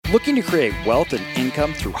Looking to create wealth and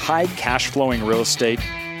income through high cash flowing real estate?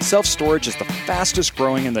 Self-storage is the fastest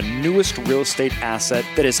growing and the newest real estate asset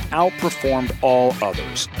that has outperformed all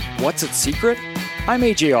others. What's its secret? I'm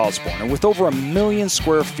AJ Osborne, and with over 1 million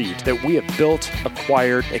square feet that we have built,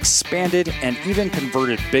 acquired, expanded, and even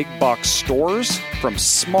converted big box stores from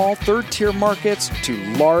small third-tier markets to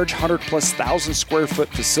large 100,000+ square foot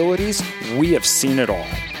facilities, we have seen it all.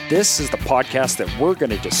 This is the podcast that we're going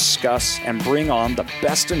to discuss and bring on the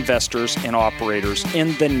best investors and operators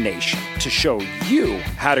in the nation to show you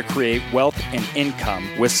how to create wealth and income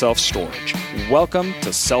with self-storage. Welcome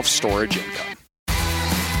to Self-Storage Income.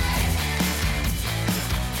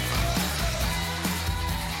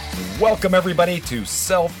 Welcome everybody to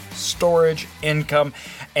Self-Storage Income.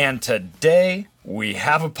 And today we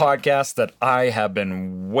have a podcast that I have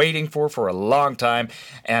been waiting for a long time,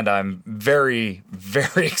 and I'm very,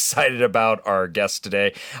 very excited about our guest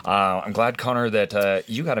today. I'm glad, Connor, that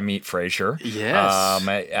you got to meet Fraser. Yes.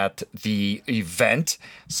 At the event.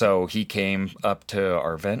 So he came up to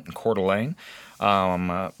our event in Coeur d'Alene.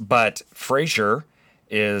 But Fraser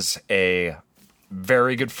is a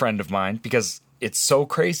very good friend of mine because it's so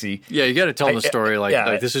crazy. Yeah, you got to tell them the story.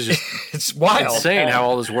 Like this is just it's wild. Insane how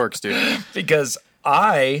all this works, dude. Because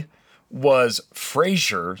I was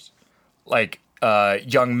Fraser's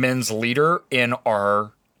young men's leader in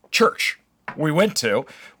our church we went to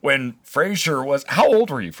when Fraser was. How old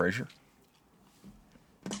were you, Fraser?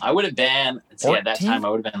 I would have been. At that time, I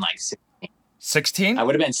would have been like 16. 16? I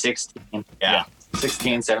would have been 16. Yeah.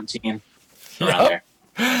 16, 17. Around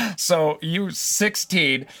there. So you were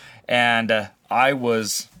 16, and I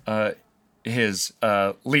was his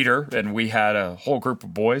leader, and we had a whole group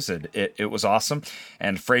of boys, and it was awesome.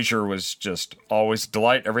 And Fraser was just always a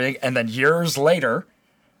delight, everything. And then years later,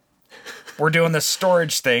 we're doing this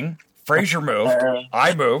storage thing. Fraser moved,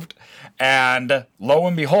 I moved, and lo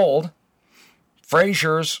and behold,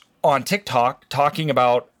 Fraser's on TikTok talking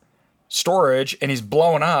about storage, and he's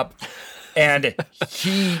blowing up. And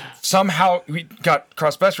he somehow we got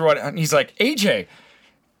cross paths, and he's like, AJ,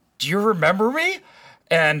 do you remember me?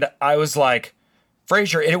 And I was like,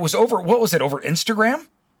 Fraser, and it was over, what was it, over Instagram?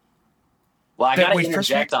 Well, I got to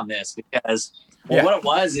interject on this because what it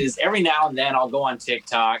was is every now and then I'll go on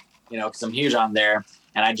TikTok, because I'm huge on there,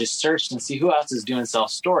 and I just searched and see who else is doing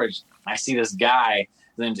self-storage. I see this guy,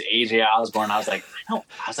 his name's AJ Osborne. I was like,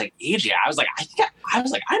 AJ.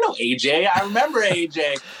 I know AJ. I remember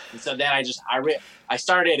AJ. And so then I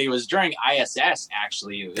started. It was during ISS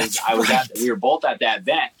actually. We were both at that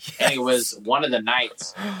event, and it was one of the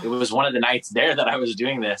nights. It was one of the nights there that I was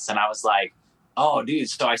doing this, and I was like, oh, dude.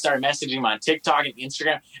 So I started messaging him on TikTok and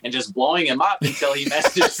Instagram, and just blowing him up until he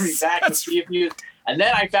messaged me back to see if he was. And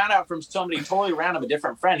then I found out from somebody totally random, a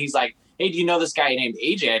different friend. He's like, hey, do you know this guy named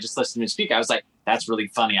AJ? I just listened to him speak. I was like, that's really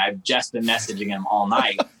funny. I've just been messaging him all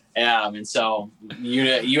night. And so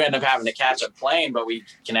you end up having to catch a plane, but we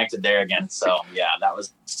connected there again. So yeah,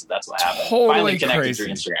 that's what happened. Totally finally connected crazy.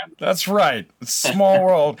 through Instagram. That's right. Small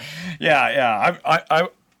world. Yeah.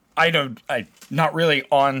 I know I'm not really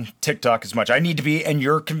on TikTok as much. I need to be, and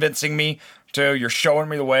you're convincing me to. You're showing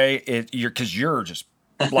me the way. Because you're just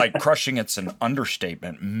like crushing. It's an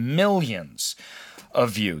understatement. Millions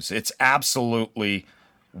of views. It's absolutely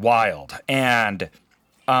wild. And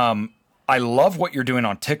I love what you're doing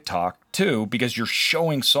on TikTok too, because you're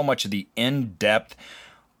showing so much of the in-depth,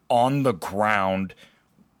 on the ground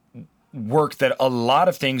work that a lot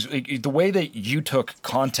of things, the way that you took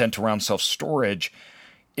content around self-storage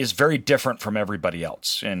is very different from everybody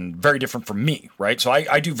else and very different from me, right? So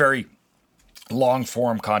I do very long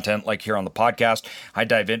form content like here on the podcast. I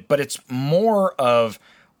dive in, but it's more of,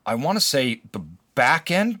 I want to say, the back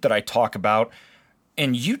end that I talk about.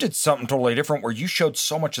 And you did something totally different where you showed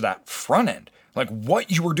so much of that front end, like what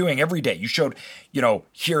you were doing every day. You showed,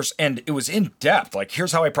 and it was in depth. Like,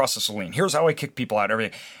 here's how I process a lien. Here's how I kick people out,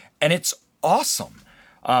 everything. And it's awesome.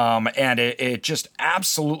 And it just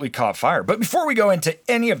absolutely caught fire. But before we go into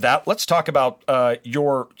any of that, let's talk about how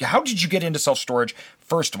did you get into self-storage?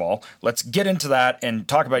 First of all, let's get into that and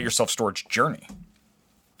talk about your self-storage journey.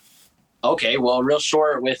 Okay, well, real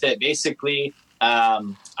short with it. Basically,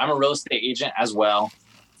 I'm a real estate agent as well.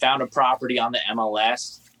 Found a property on the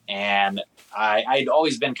MLS, and I'd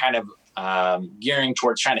always been kind of gearing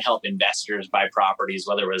towards trying to help investors buy properties,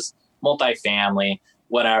 whether it was multifamily,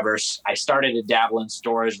 whatever. I started to dabble in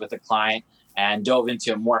storage with a client and dove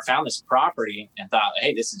into it more, found this property and thought,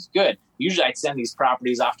 hey, this is good. Usually I'd send these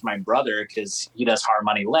properties off to my brother because he does hard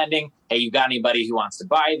money lending. Hey, you got anybody who wants to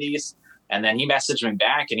buy these? And then he messaged me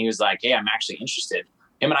back and he was like, hey, I'm actually interested.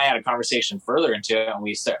 Him and I had a conversation further into it, and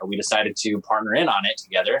we decided to partner in on it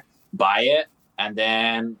together, buy it, And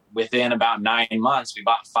then within about 9 months, we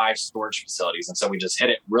bought 5 storage facilities. And so we just hit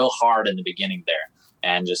it real hard in the beginning there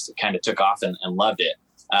and just kind of took off and loved it.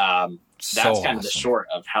 That's kind of the short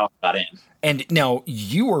of how I got in. And now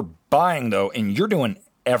you were buying, though, and you're doing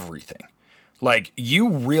everything. Like, you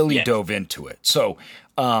really dove into it. So,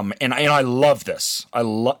 and I love this.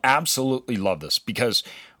 I absolutely love this because,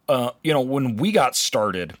 when we got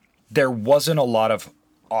started, there wasn't a lot of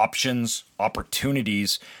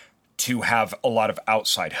opportunities to have a lot of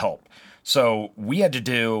outside help. So we had to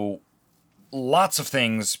do lots of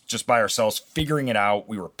things just by ourselves, figuring it out.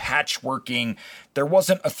 We were patchworking. There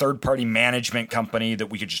wasn't a third-party management company that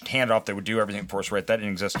we could just hand off that would do everything for us, right? That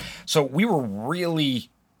didn't exist. So we were really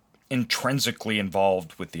intrinsically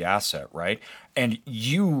involved with the asset, right? And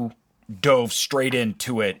you dove straight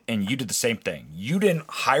into it, and you did the same thing. You didn't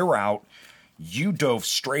hire out. You dove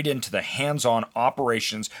straight into the hands-on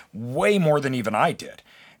operations way more than even I did.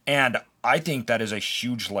 And I think that is a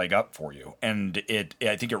huge leg up for you. And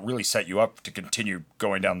I think it really set you up to continue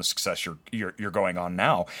going down the success you're going on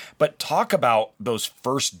now. But talk about those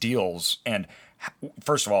first deals and,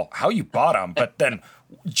 first of all, how you bought them, but then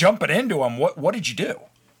jumping into them, what did you do?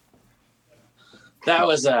 That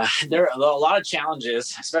was there are a lot of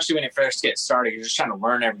challenges, especially when you first get started. You're just trying to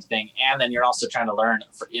learn everything, and then you're also trying to learn.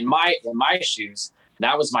 In my shoes,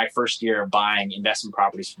 that was my first year of buying investment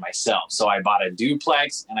properties for myself. So I bought a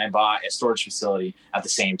duplex and I bought a storage facility at the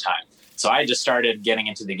same time. So I just started getting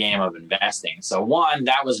into the game of investing. So one,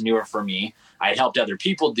 that was newer for me. I helped other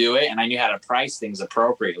people do it, and I knew how to price things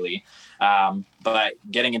appropriately. But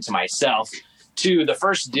getting into myself, two, the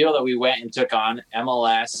first deal that we went and took on,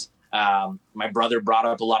 MLS. My brother brought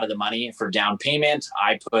up a lot of the money for down payment.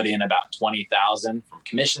 I put in about $20,000 from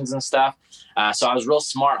commissions and stuff. So I was real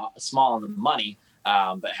small on the money,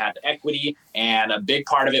 but had equity, and a big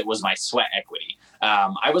part of it was my sweat equity.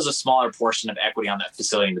 I was a smaller portion of equity on that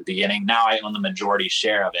facility in the beginning. Now I own the majority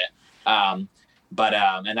share of it. And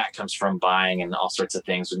that comes from buying and all sorts of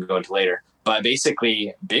things we can go into later. But basically,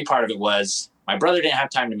 a big part of it was my brother didn't have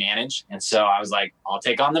time to manage. And so I was like, I'll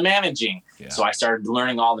take on the managing. Yeah. So I started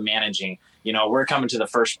learning all the managing. We're coming to the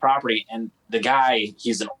first property, and the guy,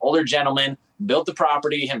 he's an older gentleman, built the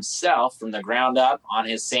property himself from the ground up on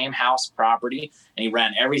his same house property. And he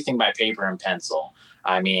ran everything by paper and pencil.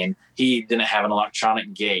 I mean, he didn't have an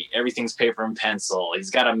electronic gate. Everything's paper and pencil.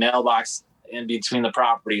 He's got a mailbox in between the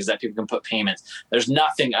properties that people can put payments. There's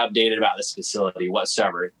nothing updated about this facility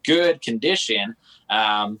whatsoever. Good condition.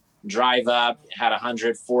 Drive up, had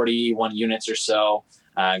 141 units or so,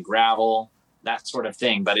 gravel, that sort of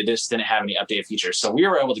thing, but it just didn't have any updated features. So we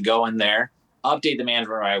were able to go in there, update the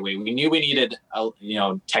management right away. We knew we needed,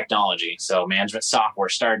 technology. So management software,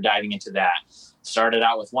 started diving into that. Started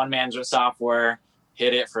out with one management software,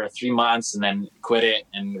 hit it for 3 months, and then quit it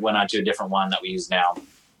and went on to a different one that we use now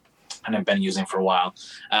and I've been using for a while.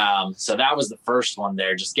 So that was the first one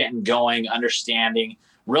there, just getting going, understanding,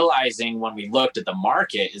 realizing when we looked at the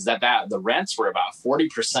market is that the rents were about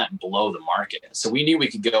 40% below the market. So we knew we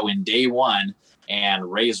could go in day one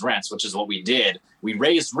and raise rents, which is what we did. We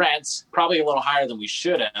raised rents probably a little higher than we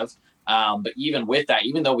should have. But even with that,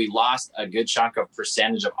 even though we lost a good chunk of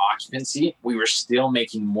percentage of occupancy, we were still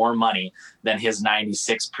making more money than his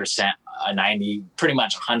 96%, 90, pretty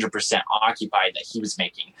much 100% occupied that he was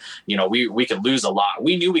making. We could lose a lot.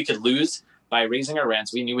 We knew we could lose by raising our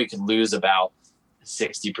rents. We knew we could lose about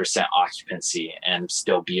 60% occupancy and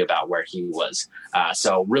still be about where he was.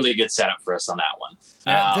 So really good setup for us on that one.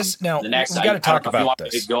 The next, we got to talk about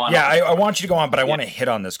this. I want you to go on, but I want to hit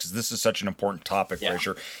on this because this is such an important topic,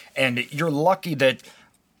 Fraser. And you're lucky that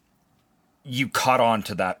you caught on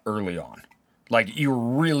to that early on. Like, you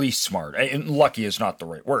were really smart. And lucky is not the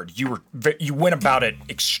right word. You went about it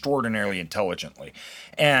extraordinarily intelligently.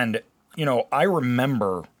 And, I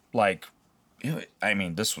remember,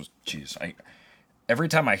 this was, every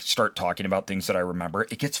time I start talking about things that I remember,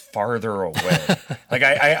 it gets farther away.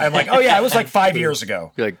 I'm like, oh yeah, it was like 5 years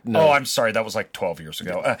ago. You're like, no. Oh, I'm sorry, that was like 12 years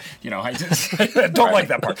ago. I just don't like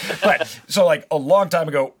that part. But so a long time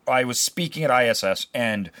ago, I was speaking at ISS,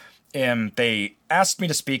 and they asked me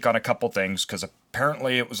to speak on a couple things because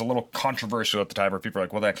apparently it was a little controversial at the time. Where people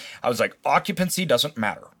were like, I was like, occupancy doesn't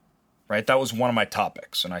matter, right? That was one of my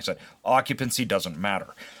topics, and I said occupancy doesn't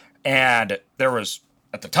matter, and there was.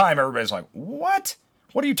 At the time, everybody's like, what?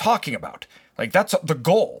 What are you talking about? That's the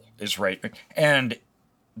goal is right. And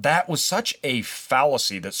that was such a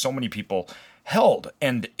fallacy that so many people held.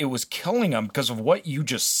 And it was killing them because of what you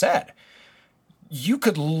just said. You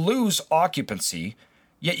could lose occupancy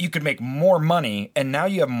yet you could make more money, and now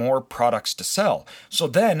you have more products to sell. So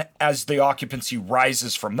then as the occupancy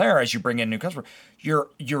rises from there, as you bring in new customers, your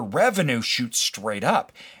revenue shoots straight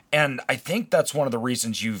up. And I think that's one of the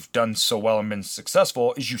reasons you've done so well and been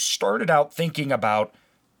successful is you started out thinking about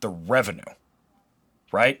the revenue,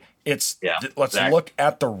 right? Let's look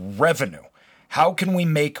at the revenue. How can we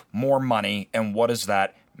make more money, and what does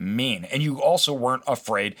that mean? And you also weren't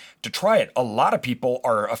afraid to try it. A lot of people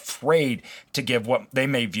are afraid to give what they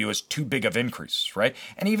may view as too big of increases, right?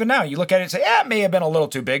 And even now you look at it and say, it may have been a little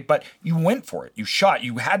too big, but you went for it. You shot.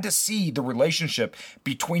 You had to see the relationship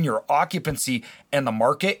between your occupancy and the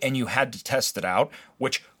market, and you had to test it out,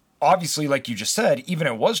 which obviously, like you just said, even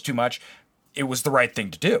if it was too much, it was the right thing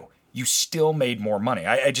to do. You still made more money.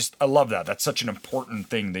 I love that. That's such an important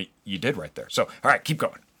thing that you did right there. So, all right, keep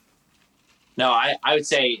going. No, I would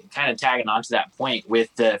say kind of tagging on to that point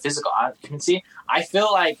with the physical occupancy, I feel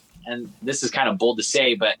like, and this is kind of bold to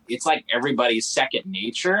say, but it's like everybody's second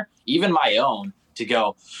nature, even my own, to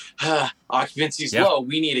go, occupancy's low,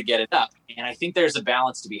 we need to get it up. And I think there's a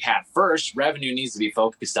balance to be had. First, revenue needs to be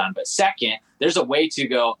focused on. But second, there's a way to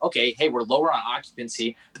go, okay, hey, we're lower on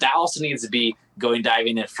occupancy, but that also needs to be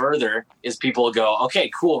diving in further is people go, okay,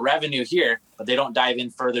 cool, revenue here, but they don't dive in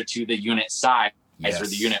further to the unit size or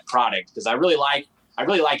the unit product. Because I really like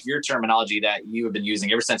your terminology that you have been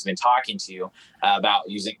using ever since I've been talking to you about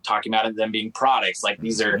talking about them being products. Like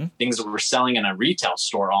these are things that we're selling in a retail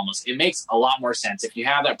store almost. It makes a lot more sense if you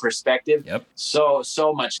have that perspective. Yep. So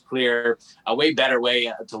much clearer, a way better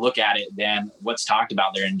way to look at it than what's talked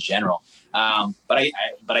about there in general. But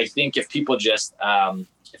I think if people just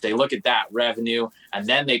if they look at that revenue and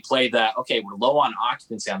then they play that, okay, we're low on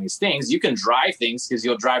occupancy on these things, you can drive things because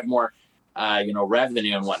you'll drive more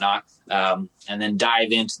revenue and whatnot, and then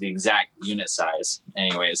dive into the exact unit size.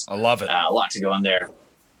 Anyways, I love it. A lot to go in there.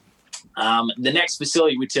 The next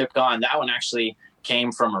facility we took on, that one actually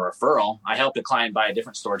came from a referral. I helped a client buy a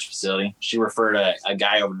different storage facility. She referred a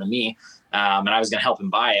guy over to me, and I was going to help him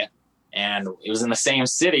buy it. And it was in the same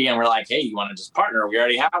city, and we're like, hey, you want to just partner? We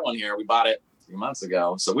already have one here. We bought it 3 months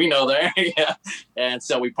ago, so we know the area. And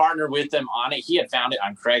so we partnered with them on it. He had found it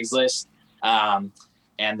on Craigslist.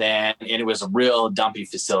 And it was a real dumpy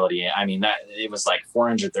facility. I mean, it was like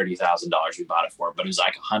 $430,000 we bought it for, but it was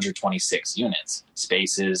like 126 units,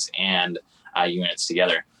 spaces and units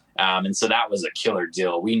together. And so that was a killer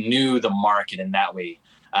deal. We knew the market in that way.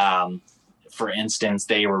 For instance,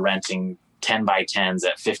 they were renting 10 by 10s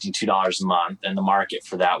at $52 a month, and the market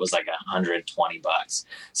for that was like $120.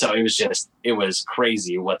 So it was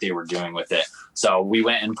crazy what they were doing with it. So we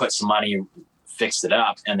went and put some money, fixed it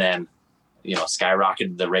up, and then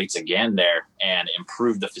skyrocketed the rates again there and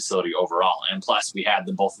improved the facility overall. And plus we had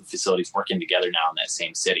both the facilities working together now in that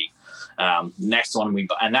same city. Next one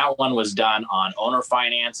and that one was done on owner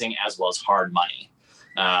financing as well as hard money.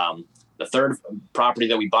 The third property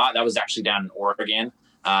that we bought, that was actually down in Oregon.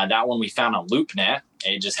 That one we found on LoopNet.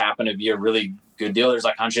 It just happened to be a really good deal. There's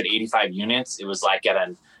like 185 units. It was like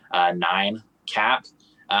at a 9 cap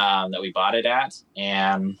that we bought it at.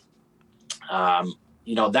 And,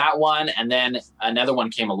 that one, and then another one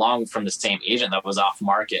came along from the same agent that was off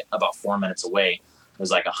market about 4 minutes away. It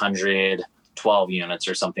was like 112 units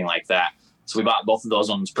or something like that. So we bought both of those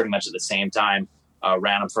ones pretty much at the same time,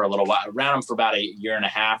 ran them for a little while, ran them for about a year and a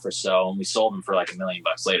half or so. And we sold them for like $1 million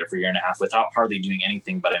later for a year and a half without hardly doing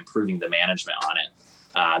anything but improving the management on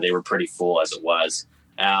it. They were pretty full as it was.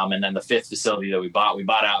 And then the fifth facility that we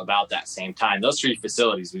bought out about that same time. Those 3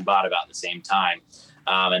 facilities we bought about the same time.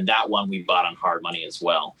 And that one we bought on hard money as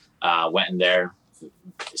well. Went in there,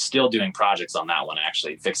 still doing projects on that one,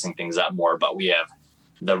 actually fixing things up more. But we have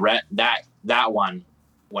that one.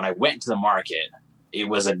 When I went to the market,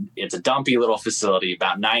 it's a dumpy little facility,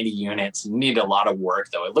 about 90 units, needed a lot of work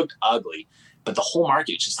though. It looked ugly, but the whole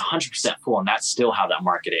market was just 100% full, and that's still how that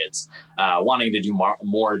market is. Wanting to do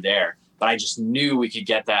more there. But I just knew we could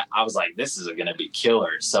get that. I was like, this is going to be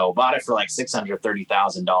killer. So bought it for like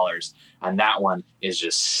 $630,000. And that one is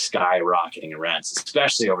just skyrocketing in rents,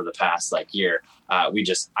 especially over the past year. I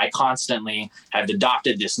constantly have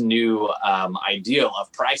adopted this new ideal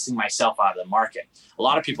of pricing myself out of the market. A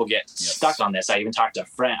lot of people get stuck on this. I even talked to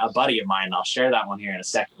a buddy of mine, and I'll share that one here in a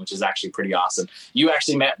second, which is actually pretty awesome. You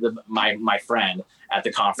actually met my friend at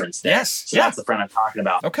the conference there. Yes. So that's the friend I'm talking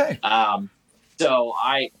about. Okay. So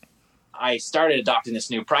I started adopting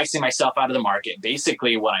this new pricing myself out of the market.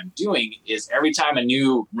 Basically, what I'm doing is every time a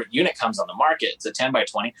new unit comes on the market, it's a 10 by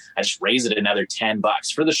 20, I just raise it another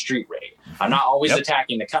 $10 for the street rate. I'm not always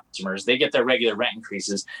attacking the customers. They get their regular rent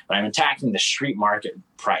increases, but I'm attacking the street market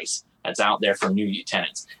price that's out there for new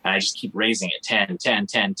tenants. And I just keep raising it 10, 10,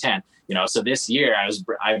 10, 10. So this year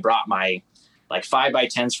I brought my like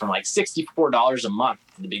 5x10s from like $64 a month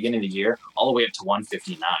at the beginning of the year, all the way up to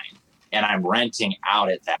 $159. And I'm renting out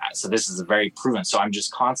at that. So this is a very proven. So I'm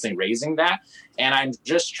just constantly raising that. And I'm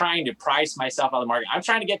just trying to price myself out of the market. I'm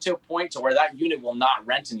trying to get to a point to where that unit will not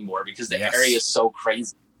rent anymore because the area is so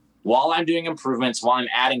crazy. While I'm doing improvements, while I'm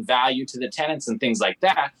adding value to the tenants and things like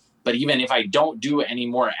that. But even if I don't do any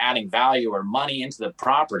more adding value or money into the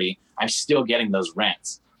property, I'm still getting those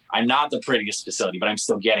rents. I'm not the prettiest facility, but I'm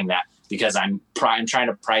still getting that because I'm trying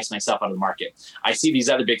to price myself out of the market. I see these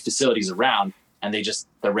other big facilities around, and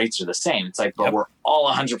the rates are the same. It's like, but we're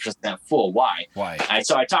all 100% full. Why?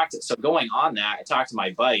 So going on that, I talked to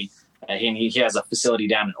my buddy, and he has a facility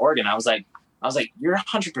down in Oregon. I was like, you're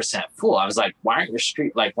 100% full. I was like, why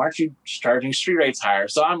aren't you charging street rates higher?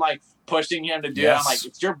 So I'm like pushing him to do it. I'm like,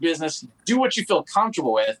 it's your business. Do what you feel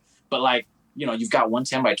comfortable with. But like, you've got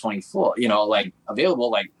 110x20 full, like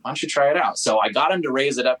available. Like, why don't you try it out? So I got him to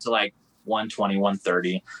raise it up to like 120,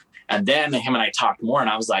 130. And then him and I talked more, and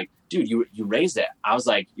I was like, dude, you raised it. I was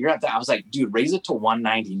like, you're at that. I was like, dude, raise it to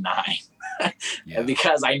 199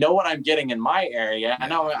 because I know what I'm getting in my area. I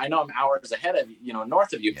know I'm hours ahead of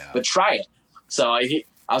north of you, but try it. So I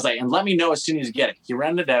was like, and let me know as soon as you get it. He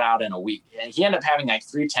rented it out in a week, and he ended up having like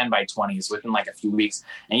 3 10x20s within like a few weeks.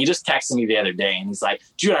 And he just texted me the other day, and he's like,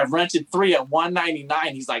 dude, I've rented 3 at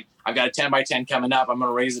 199. He's like, I've got a 10x10 coming up. I'm going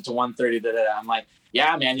to raise it to 130. I'm like,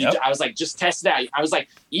 yeah, man. I was like, just test it out. I was like,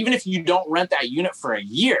 even if you don't rent that unit for a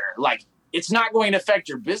year, like, it's not going to affect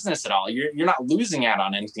your business at all. You're not losing out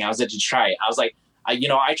on anything. I was like, to try it. I was like,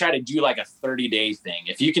 I try to do like a 30-day thing.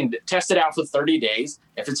 If you can test it out for 30 days,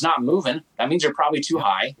 if it's not moving, that means you're probably too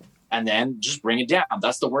high. And then just bring it down.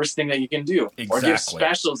 That's the worst thing that you can do. Exactly. Or give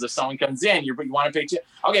specials if someone comes in. You want to pay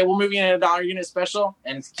okay, we'll move you in a $1 unit special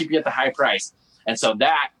and keep you at the high price. And so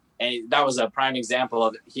that was a prime example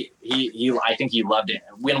of he I think he loved it.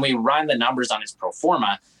 When we run the numbers on his pro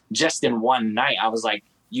forma, just in one night, I was like,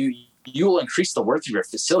 you'll increase the worth of your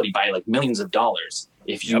facility by like millions of dollars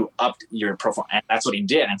if you upped your pro forma. And that's what he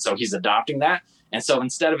did. And so he's adopting that. And so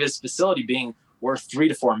instead of his facility being worth 3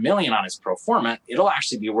 to 4 million on his pro forma, it'll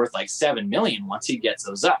actually be worth like 7 million once he gets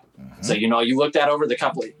those up. Mm-hmm. So, you look at over the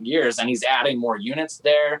couple of years, and he's adding more units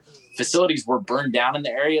there. Facilities were burned down in the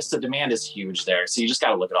area, so demand is huge there. So you just got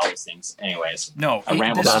to look at all these things. Anyways, I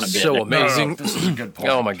rambled on a bit. So amazing. No, this is a good point.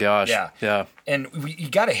 Oh my gosh. Yeah. And you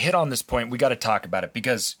got to hit on this point. We got to talk about it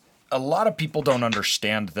because a lot of people don't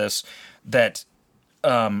understand this, that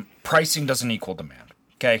pricing doesn't equal demand.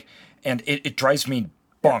 Okay. And it drives me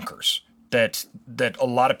bonkers that a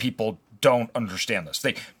lot of people don't understand this.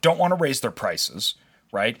 They don't want to raise their prices,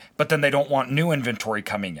 right? But then they don't want new inventory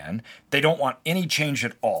coming in. They don't want any change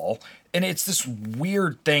at all. And it's this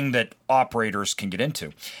weird thing that operators can get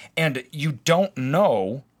into. And you don't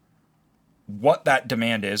know what that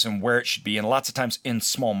demand is and where it should be. And lots of times in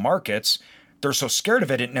small markets, they're so scared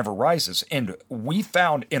of it, it never rises. And we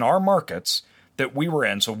found in our markets that we were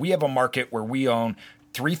in, so we have a market where we own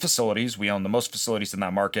 3 facilities. We own the most facilities in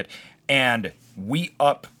that market. And we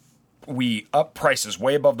up prices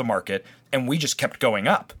way above the market, and we just kept going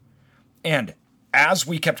up. And as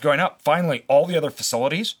we kept going up, finally, all the other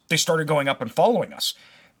facilities, they started going up and following us.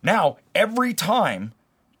 Now, every time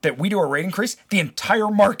that we do a rate increase, the entire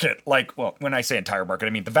market, when I say entire market, I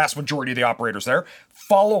mean the vast majority of the operators there,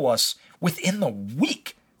 follow us within the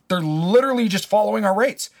week. They're literally just following our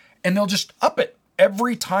rates, and they'll just up it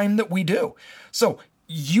every time that we do. So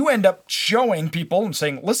you end up showing people and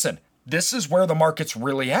saying, listen, this is where the market's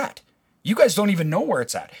really at. You guys don't even know where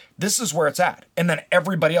it's at. This is where it's at. And then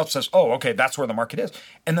everybody else says, oh, okay, that's where the market is.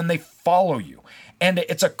 And then they follow you. And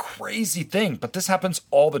it's a crazy thing, but this happens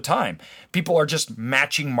all the time. People are just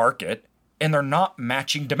matching market, and they're not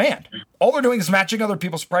matching demand. All they're doing is matching other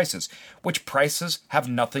people's prices, which prices have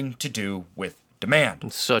nothing to do with demand.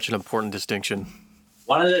 It's such an important distinction.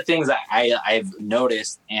 One of the things that I've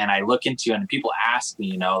noticed and I look into, and people ask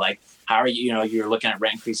me, how are you, you're looking at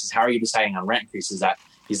rent increases. How are you deciding on rent increases? That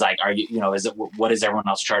he's like, are you, what is everyone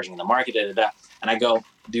else charging in the market? And I go,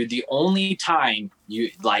 dude, the only time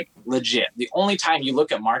the only time you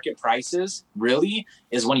look at market prices really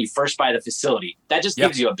is when you first buy the facility. That just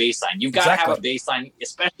gives you a baseline. You've got to have a baseline,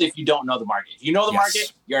 especially if you don't know the market. If you know the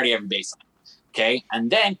market, you already have a baseline. Okay. And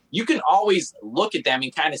then you can always look at them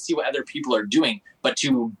and kind of see what other people are doing. But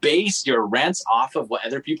to base your rents off of what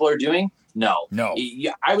other people are doing, no.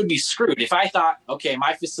 I would be screwed if I thought, okay,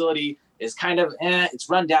 my facility is kind of, it's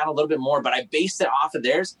run down a little bit more, but I based it off of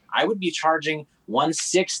theirs. I would be charging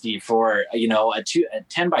 $160 for, a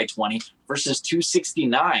 10x20 versus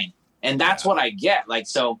 $269. And that's what I get.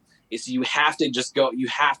 So you have to just go, you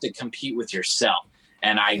have to compete with yourself.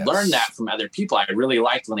 And I learned that from other people. I really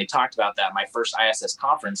liked when they talked about that at my first ISS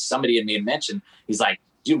conference. Somebody had made mention. He's like,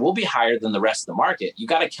 dude, we'll be higher than the rest of the market. You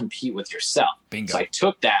got to compete with yourself. Bingo. So I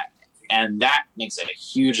took that, and that makes it a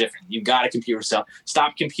huge difference. You got to compete with yourself.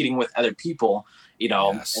 Stop competing with other people, you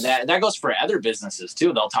know, and that goes for other businesses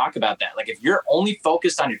too. They'll talk about that. Like, if you're only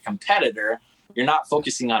focused on your competitor, you're not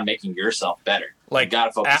focusing on making yourself better. Like, you got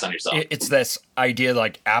to focus on yourself. It's this idea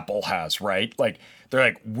like Apple has, right? Like, they're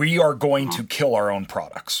like, we are going to kill our own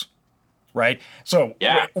products. Right. So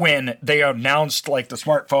when they announced like the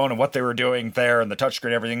smartphone and what they were doing there and the touchscreen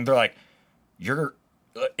and everything, they're like,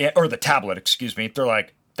 or the tablet, excuse me. They're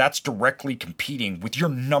like, that's directly competing with your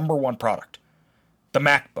number one product, the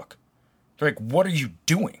MacBook. They're like, what are you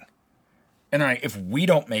doing? And if we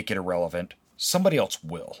don't make it irrelevant, somebody else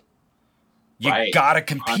will. You got to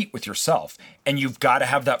compete with yourself, and you've got to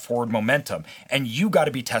have that forward momentum, and you got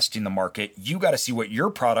to be testing the market. You got to see what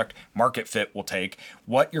your product market fit will take,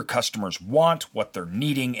 what your customers want, what they're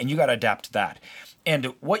needing, and you got to adapt to that.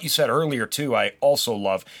 And what you said earlier too, I also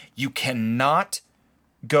love. You cannot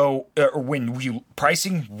go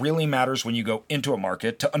pricing really matters when you go into a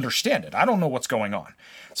market to understand it. I don't know what's going on.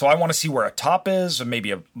 So I want to see where a top is and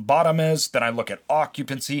maybe a bottom is. Then I look at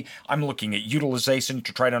occupancy. I'm looking at utilization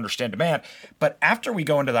to try to understand demand. But after we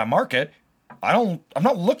go into that market, I'm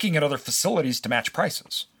not looking at other facilities to match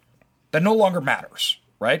prices. That no longer matters,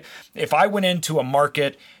 right? If I went into a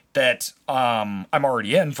market that I'm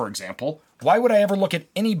already in, for example, why would I ever look at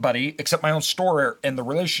anybody except my own store and the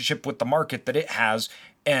relationship with the market that it has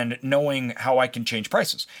and knowing how I can change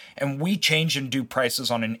prices? And we change and do prices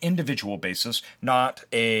on an individual basis, not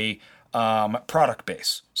a product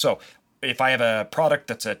base. So if I have a product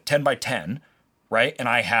that's a 10 by 10, right, and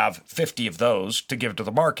I have 50 of those to give to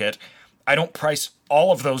the market, I don't price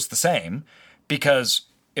all of those the same, because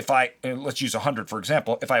if let's use 100 for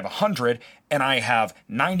example, if I have 100 and I have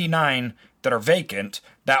 99 that are vacant,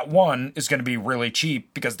 that one is going to be really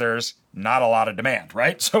cheap because there's not a lot of demand,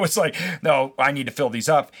 right? So it's like, no, I need to fill these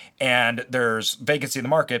up, and there's vacancy in the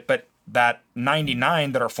market, but that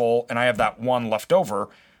 99 that are full and I have that one left over,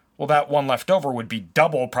 well, that one left over would be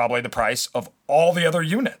double probably the price of all the other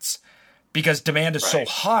units, because demand is so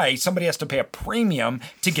high, somebody has to pay a premium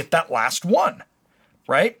to get that last one,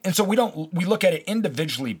 right? And so we look at it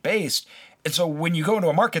individually based. And so when you go into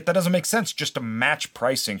a market, that doesn't make sense just to match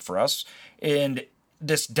pricing for us. And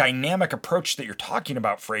this dynamic approach that you're talking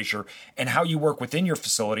about, Fraser, and how you work within your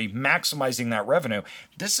facility, maximizing that revenue,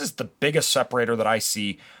 this is the biggest separator that I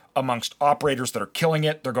see amongst operators that are killing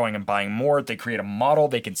it. They're going and buying more. They create a model.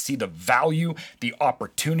 They can see the value, the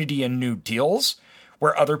opportunity in new deals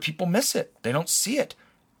where other people miss it. They don't see it.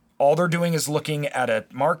 All they're doing is looking at a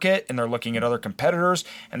market, and they're looking at other competitors,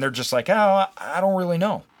 and they're just like, oh, I don't really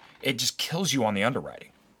know. It just kills you on the underwriting.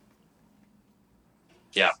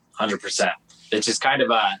 Yeah, 100%. Which is kind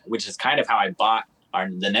of how I bought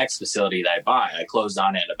the next facility that I bought. I closed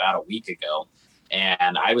on it about a week ago,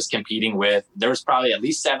 and I was competing with, there was probably at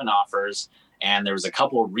least 7 offers, and there was a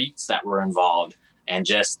couple of REITs that were involved, and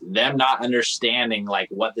just them not understanding like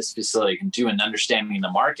what this facility can do and understanding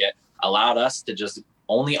the market allowed us to just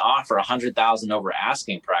only offer $100,000 over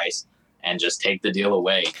asking price and just take the deal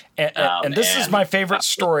away. And this is my favorite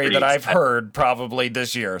story that I've heard probably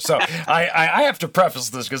this year. So I have to preface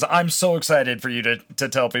this because I'm so excited for you to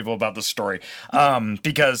tell people about this story,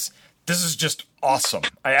 because this is just awesome.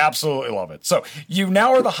 I absolutely love it. So you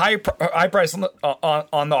now are the high price on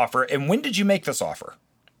the offer. And when did you make this offer?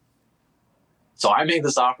 So I made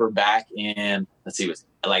this offer back in, I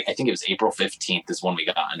think it was April 15th is when we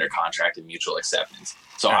got under contract and mutual acceptance.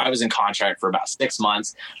 So I was in contract for about 6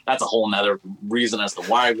 months. That's a whole nother reason as to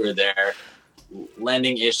why we were there.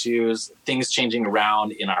 Lending issues, things changing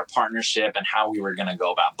around in our partnership and how we were going to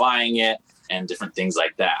go about buying it and different things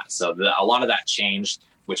like that. So a lot of that changed,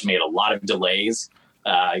 which made a lot of delays.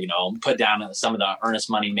 Put down some of the earnest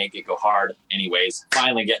money, make it go hard. Anyways,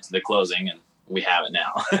 finally get to the closing, and we have it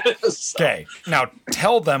now. Okay. Now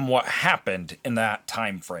tell them what happened in that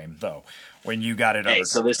time frame, though, when you got it. Okay,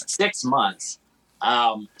 so this 6 months.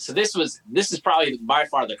 So this is probably by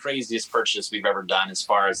far the craziest purchase we've ever done as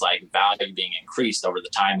far as like value being increased over the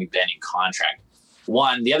time we've been in contract.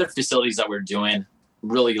 One, the other facilities that we're doing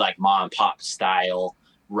really like mom and pop style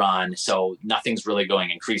run. So nothing's really going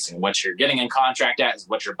increasing. What you're getting in contract at is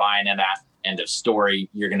what you're buying in at. End of story.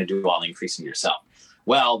 You're going to do all the increasing yourself.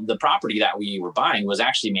 Well, the property that we were buying was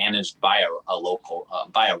actually managed by a local,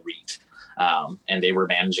 by a REIT. And they were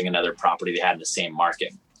managing another property they had in the same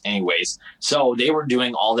market. anyways. So they were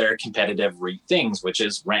doing all their competitive things, which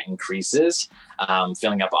is rent increases,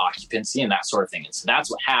 filling up occupancy and that sort of thing. And so that's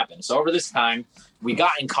what happened. So over this time, we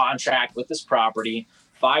got in contract with this property,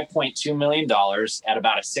 $5.2 million at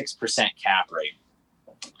about a 6% cap rate.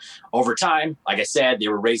 Over time, like I said, they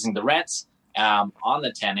were raising the rents on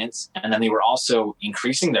the tenants, and then they were also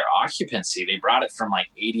increasing their occupancy. They brought it from like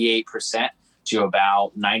 88% to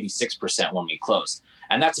about 96% when we closed.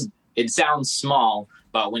 And it sounds small,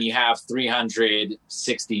 but when you have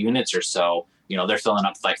 360 units or so, they're filling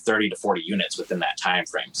up like 30 to 40 units within that time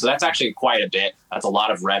frame. So that's actually quite a bit. That's a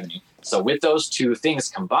lot of revenue. So with those two things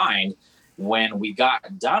combined, when we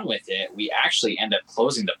got done with it, we actually ended up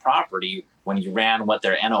closing the property when you ran what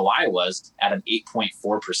their NOI was at an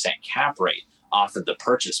 8.4% cap rate off of the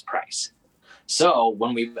purchase price. So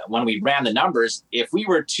when we ran the numbers, if we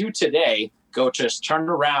were to today go just turn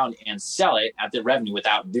around and sell it at the revenue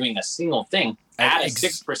without doing a single thing at a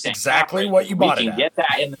 6% exactly cap rate, what you bought it at. Get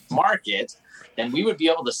that in the market, then we would be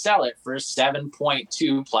able to sell it for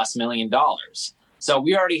 $7.2+ million. So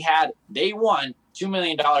we already had day one $2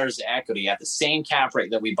 million of equity at the same cap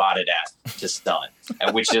rate that we bought it at to sell it,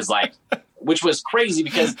 which was crazy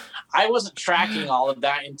because I wasn't tracking all of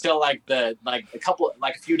that until a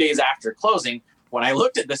few days after closing. When I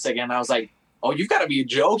looked at this again, I was like, oh, you've got to be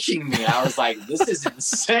joking me. I was like, this is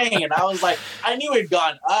insane. And I was like, I knew it'd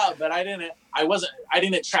gone up, but I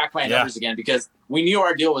didn't track my numbers again because we knew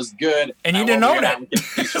our deal was good. And you didn't own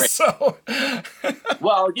it. So,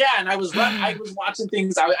 well, yeah. And I was watching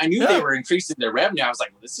things. I knew they were increasing their revenue. I was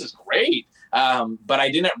like, well, this is great. But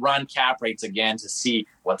I didn't run cap rates again to see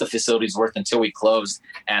what the facility's worth until we closed.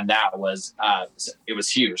 And that was, it was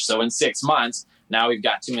huge. So in 6 months, now we've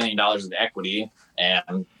got $2 million of equity.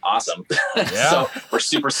 And awesome. Yeah. So we're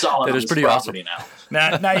super solid. That is pretty awesome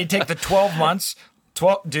now. Now you take the 12 months,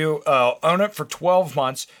 own it for 12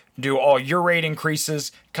 months, do all your rate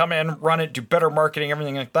increases, come in, run it, do better marketing,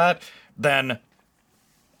 everything like that. Then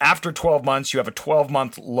after 12 months, you have a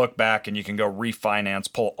 12-month look back and you can go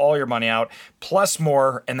refinance, pull all your money out, plus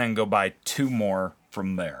more, and then go buy 2 more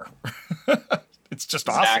from there. It's just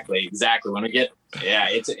awesome. Exactly. When we get,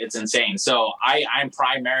 it's insane. So I'm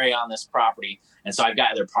primary on this property. And so I've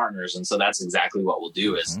got other partners. And so that's exactly what we'll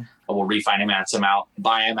do is we'll refinance them out,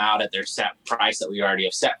 buy them out at their set price that we already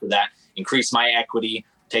have set for that, increase my equity,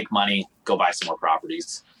 take money, go buy some more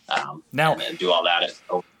properties. Now, and then do all that.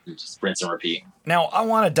 Just rinse and repeat. Now, I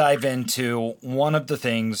want to dive into one of the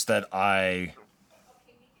things that I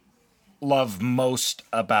love most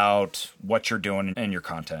about what you're doing in your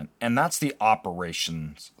content, and that's the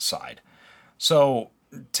operations side. So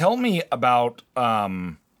tell me about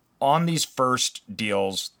on these first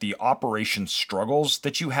deals, the operation struggles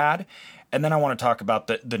that you had, and then I want to talk about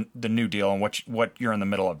the new deal and what you're in the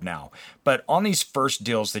middle of now. But on these first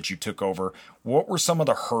deals that you took over, what were some of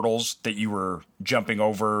the hurdles that you were jumping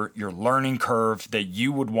over, your learning curve that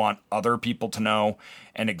you would want other people to know,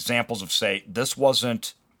 and examples of, say, this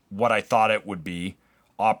wasn't what I thought it would be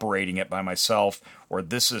operating it by myself, or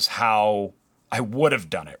this is how I would have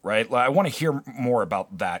done it, right? I want to hear more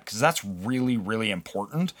about that because that's really, really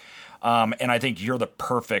important. And I think you're the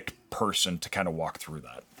perfect person to kind of walk through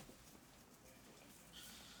that.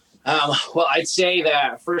 Well, I'd say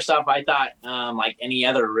that first off, I thought like any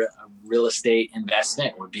other real estate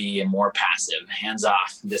investment would be more passive, hands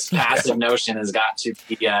off. This passive notion has got to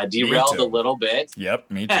be derailed a little bit.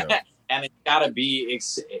 Yep, me too. And it's got to be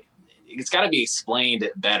explained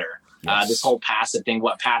better. Yes. This whole passive thing,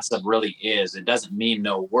 what passive really is, it doesn't mean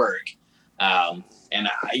no work. And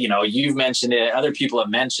you've mentioned it. Other people have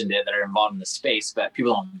mentioned it that are involved in the space, but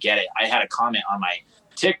people don't get it. I had a comment on my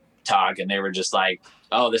TikTok, and they were just like,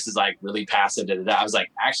 "Oh, this is like really passive." I was like,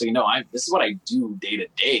 "Actually, no. This is what I do day to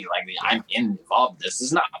day. Like, I'm involved in this. This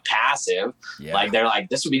is not passive. Yeah. Like, they're like,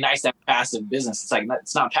 this would be nice to have a passive business. It's like,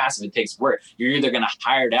 it's not passive. It takes work. You're either going to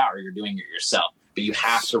hire it out or you're doing it yourself. But you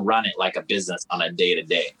have to run it like a business on a day to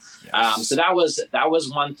day. So that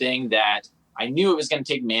was one thing that I knew it was going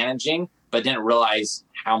to take managing, but didn't realize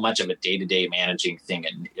how much of a day to day managing thing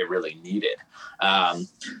it really needed.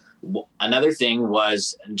 Another thing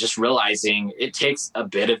was just realizing it takes a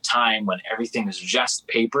bit of time when everything is just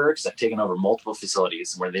paper, because I've taken over multiple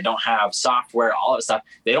facilities where they don't have software, all that stuff.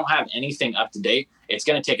 They don't have anything up to date. It's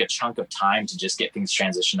going to take a chunk of time to just get things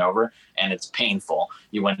transitioned over, and it's painful.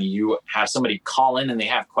 When you have somebody call in and they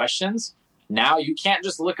have questions, now you can't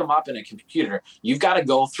just look them up in a computer. You've got to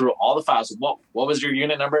go through all the files. What was your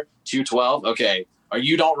unit number? 212? Okay. Or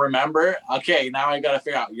you don't remember? Okay, now I got to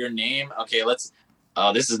figure out your name. Okay,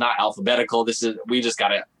 oh, this is not alphabetical.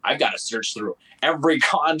 I've got to search through every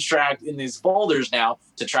contract in these folders now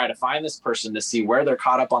to try to find this person to see where they're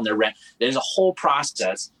caught up on their rent. There's a whole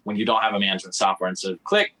process when you don't have a management software. And so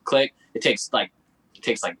click, it takes like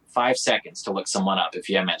 5 seconds to look someone up if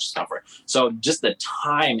you have management software. So just the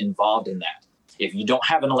time involved in that. If you don't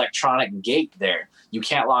have an electronic gate there, you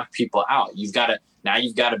can't lock people out. You've got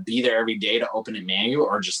to be there every day to open it manually,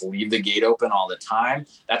 or just leave the gate open all the time.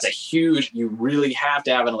 That's you really have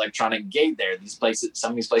to have an electronic gate there.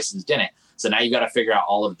 Some of these places didn't. So now you got to figure out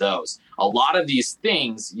all of those. A lot of these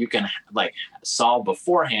things you can like solve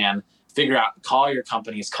beforehand, figure out, call your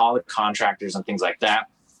companies, call the contractors and things like that.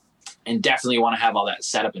 And definitely want to have all that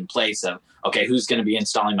set up in place of, okay, who's going to be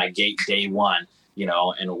installing my gate day one,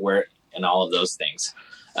 and where, and all of those things.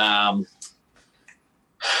 Trying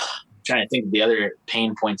to think of the other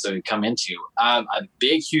pain points that we come into. A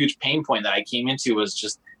big, huge pain point that I came into was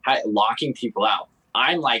just locking people out.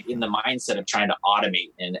 I'm like in the mindset of trying to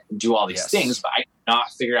automate and do all these things, but I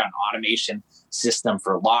cannot figure out an automation system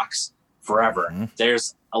for locks forever. Mm-hmm.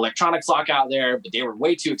 There's electronics lock out there, but they were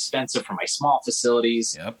way too expensive for my small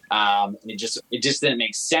facilities. Yep. And it just didn't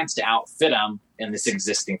make sense to outfit them in this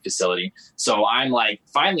existing facility. So I'm like,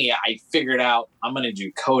 finally, I figured out I'm going to do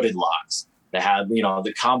coded locks that have,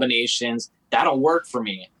 the combinations that'll work for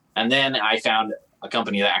me. And then I found a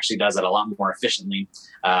company that actually does it a lot more efficiently.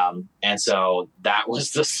 And so that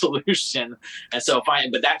was the solution. And so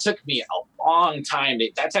but that took me a long time.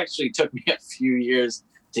 That actually took me a few years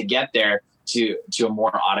to get there to a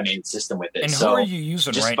more automated system with it. And who are you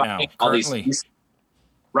using right now? Currently?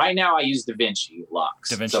 Right now I use DaVinci locks.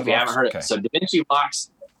 So if you haven't heard it, so DaVinci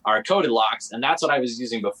locks are coded locks. And that's what I was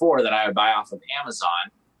using before that I would buy off of Amazon,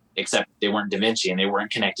 except they weren't DaVinci and they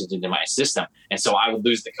weren't connected into my system. And so I would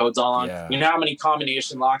lose the codes all on. Yeah. You know how many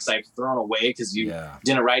combination locks I've thrown away because you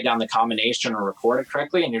didn't write down the combination or record it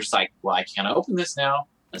correctly. And you're just like, well, I can't open this now.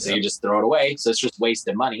 And so you just throw it away. So it's just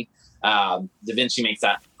wasted money. DaVinci makes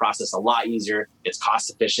that process a lot easier. It's cost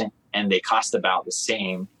efficient and they cost about the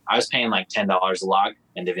same. I was paying like $10 a lock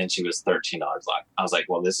and DaVinci was $13 a lock. I was like,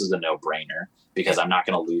 well, this is a no brainer because I'm not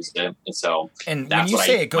going to lose it. And so, and when you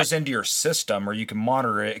say it goes into your system or you can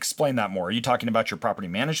monitor it, explain that more. Are you talking about your property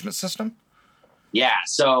management system? Yeah.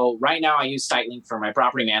 So right now I use SiteLink for my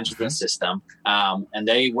property management system. And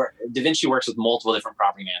DaVinci works with multiple different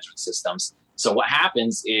property management systems. So what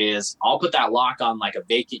happens is I'll put that lock on like a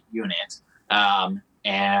vacant unit.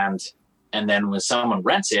 And then when someone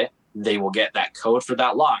rents it, they will get that code for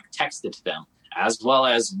that lock texted to them, as well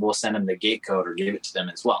as we'll send them the gate code or give it to them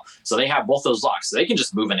as well. So they have both those locks. So they can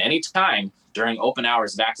just move in any time during open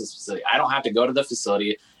hours of access facility. I don't have to go to the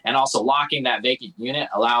facility. And also locking that vacant unit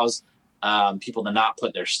allows people to not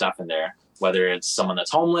put their stuff in there, whether it's someone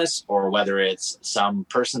that's homeless or whether it's some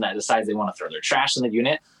person that decides they want to throw their trash in the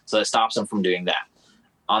unit. So it stops them from doing that.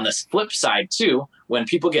 On the flip side, too, when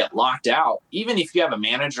people get locked out, even if you have a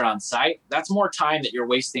manager on site, that's more time that you're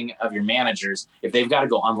wasting of your managers if they've got to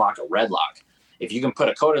go unlock a red lock. If you can put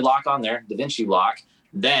a coded lock on there, DaVinci lock,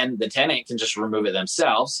 then the tenant can just remove it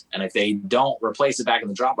themselves. And if they don't replace it back in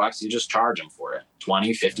the Dropbox, you just charge them for it. $20,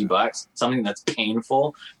 $50, something that's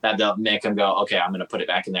painful that they'll make them go, okay, I'm going to put it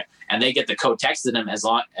back in there. And they get the code texted to them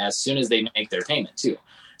as soon as they make their payment too.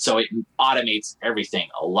 So it automates everything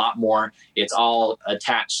a lot more. It's all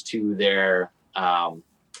attached to their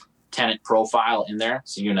tenant profile in there.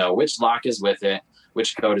 So you know which lock is with it,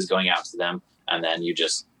 which code is going out to them. And then you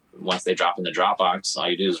just, once they drop in the Dropbox, all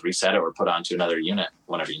you do is reset it or put it onto another unit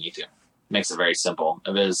whenever you need to. Makes it very simple.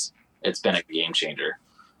 It's been a game changer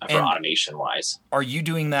for automation wise. Are you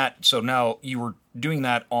doing that? So now you were doing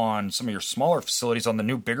that on some of your smaller facilities. On the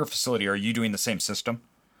new, bigger facility, are you doing the same system?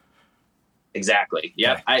 Exactly.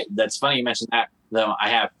 Yeah. Okay. That's funny you mentioned that. Though I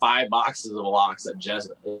have 5 boxes of locks that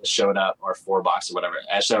just showed up, or 4 boxes or whatever,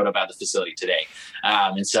 that showed up at the facility today.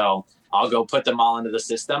 And so I'll go put them all into the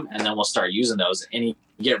system, and then we'll start using those. And you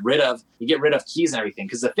get rid of keys and everything.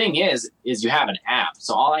 Because the thing is you have an app.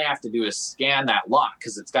 So all I have to do is scan that lock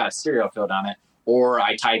because it's got a serial code on it, or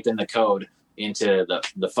I type in the code into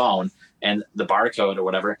the phone and the barcode or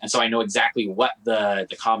whatever. And so I know exactly what the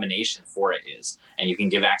combination for it is. And you can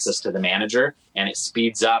give access to the manager, and it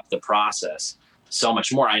speeds up the process so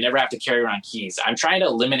much more. I never have to carry around keys. I'm trying to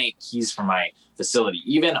eliminate keys from my facility.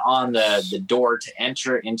 Even on the door to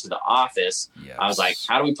enter into the office, yes. I was like,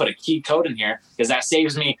 how do we put a key code in here? Because that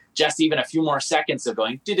saves me just even a few more seconds of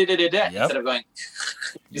going instead of going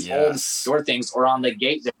these old door things, or on the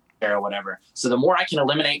gate there or whatever. So the more I can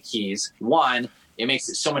eliminate keys, 1, it makes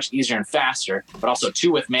it so much easier and faster, but also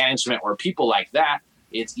 2, with management or people like that,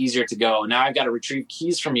 it's easier to go, now I've got to retrieve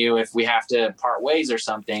keys from you. If we have to part ways or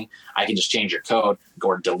something, I can just change your code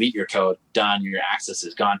or delete your code. Done. Your access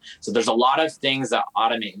is gone. So there's a lot of things that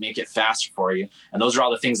automate, make it faster for you. And those are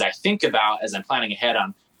all the things I think about as I'm planning ahead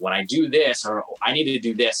on when I do this, or I need to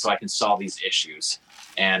do this so I can solve these issues,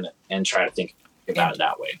 and try to think about it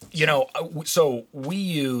that way. So we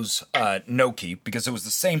use Noki because it was the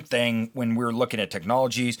same thing when we were looking at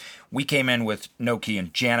technologies. We came in with Noki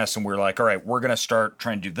and Janus, and we were like, all right, we're going to start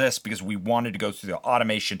trying to do this because we wanted to go through the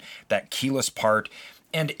automation, that keyless part.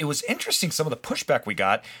 And it was interesting, some of the pushback we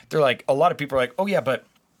got. They're like, a lot of people are like, oh yeah, but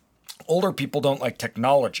older people don't like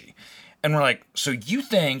technology. And we're like, so you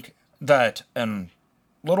think that an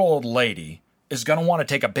little old lady is going to want to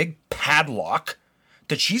take a big padlock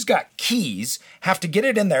that she's got keys, have to get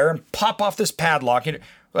it in there and pop off this padlock? And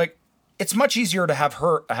like, it's much easier to have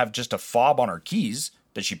her have just a fob on her keys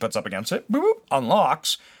that she puts up against it, boop, boop,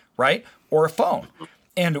 unlocks, right? Or a phone.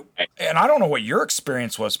 And I don't know what your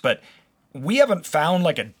experience was, but we haven't found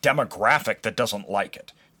like a demographic that doesn't like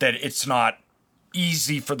it, that it's not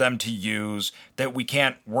easy for them to use, that we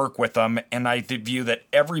can't work with them. And I view that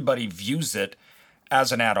everybody views it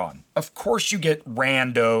as an add-on. Of course you get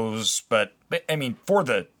randos, but I mean, for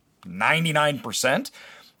the 99%,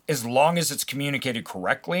 as long as it's communicated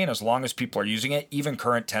correctly and as long as people are using it, even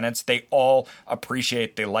current tenants, they all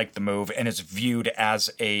appreciate, they like the move, and it's viewed as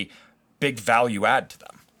a big value add to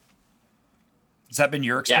them. Has that been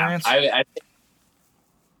your experience? Yeah,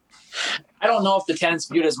 I don't know if the tenants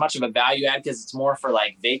view it as much of a value add because it's more for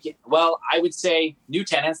like vacant. Well, I would say new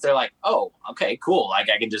tenants, they're like, oh, okay, cool. Like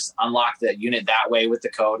I can just unlock the unit that way with the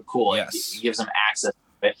code. Cool. Yes. It gives them access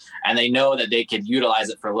to it. And they know that they could utilize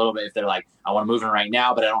it for a little bit. If they're like, I want to move in right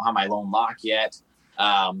now, but I don't have my loan lock yet.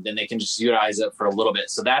 Then they can just utilize it for a little bit.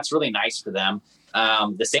 So that's really nice for them.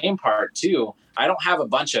 The same part too, I don't have a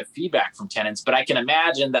bunch of feedback from tenants, but I can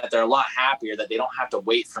imagine that they're a lot happier that they don't have to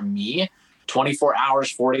wait for me 24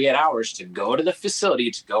 hours, 48 hours to go to the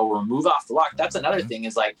facility to go remove off the lock. That's another thing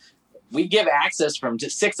is like we give access from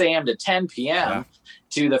 6 a.m. to 10 p.m.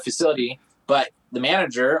 to the facility, but the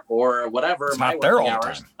manager or whatever, it's my working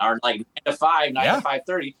hours are like 9 to 5, 9 to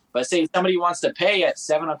 5:30. But say somebody wants to pay at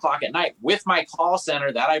 7 o'clock at night with my call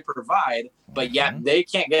center that I provide, but yet they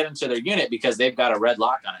can't get into their unit because they've got a red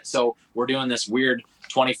lock on it. So we're doing this weird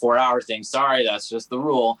 24-hour thing. Sorry, that's just the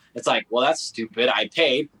rule. It's like, well, that's stupid. I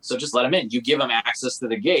paid, so just let them in. You give them access to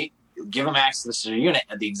the gate, give them access to the unit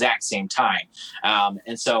at the exact same time.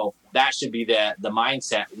 And so that should be the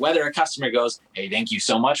mindset. Whether a customer goes, hey, thank you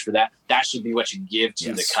so much for that, that should be what you give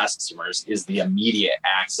to the customers is the immediate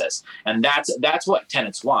access. And that's what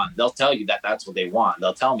tenants want. They'll tell you that that's what they want.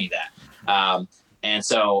 They'll tell me that. And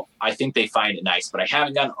so I think they find it nice, but I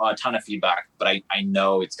haven't gotten a ton of feedback, but I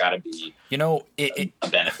know it's got to be a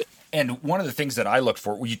benefit. And one of the things that I look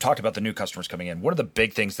for, when you talked about the new customers coming in, one of the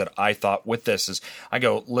big things that I thought with this is I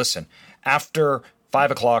go, listen, after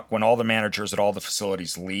 5 o'clock when all the managers at all the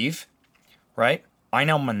facilities leave, right, I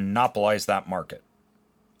now monopolize that market.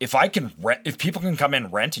 If I can rent, if people can come in,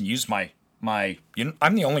 rent and use my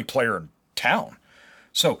I'm the only player in town.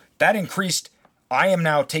 So that increased. I am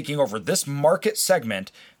now taking over this market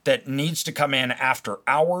segment that needs to come in after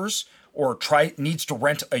hours or needs to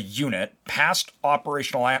rent a unit past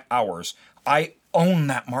operational hours. I own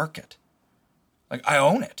that market. Like I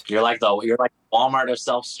own it. You're like Walmart of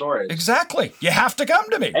self-storage. Exactly. You have to come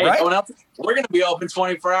to me, hey, right? No one else, we're going to be open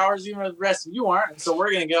 24 hours, even if the rest of you aren't. And so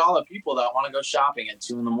we're going to get all the people that want to go shopping at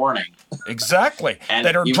 2 a.m. Exactly.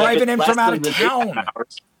 That are driving in from out of town.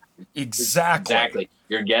 Exactly.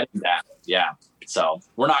 You're getting that. Yeah. So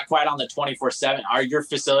we're not quite on the 24/7. Are your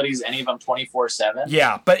facilities, any of them 24/7?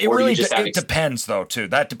 Yeah, but it really it depends though too.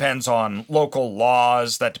 That depends on local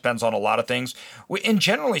laws. That depends on a lot of things. And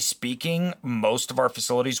generally speaking, most of our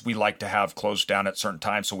facilities we like to have closed down at certain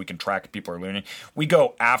times so we can track if people are leaving. We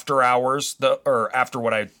go after hours, or after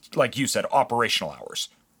what I like you said, operational hours,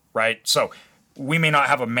 right? So we may not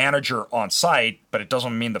have a manager on site, but it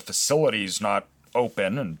doesn't mean the facility's not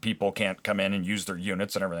open and people can't come in and use their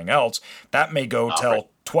units and everything else. That may go till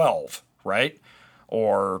 12, right?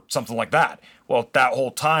 Or something like that. Well, that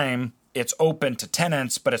whole time it's open to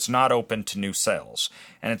tenants, but it's not open to new sales.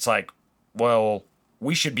 And it's like, well,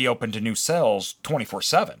 we should be open to new sales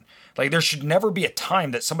 24/7. Like there should never be a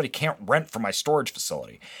time that somebody can't rent from my storage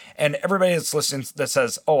facility. And everybody that's listening that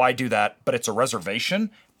says, oh, I do that, but it's a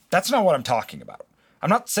reservation. That's not what I'm talking about. I'm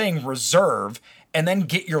not saying reserve and then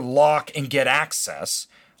get your lock and get access.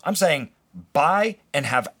 I'm saying buy and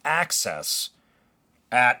have access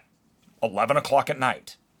at 11 o'clock at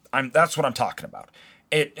night. That's what I'm talking about.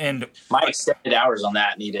 My extended hours on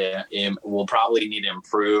that will probably need to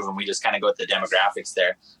improve, and we just kind of go with the demographics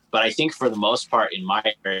there. But I think for the most part in my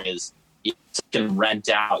areas, you can rent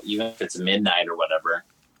out, even if it's midnight or whatever.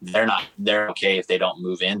 They're okay if they don't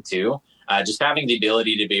move into. Just having the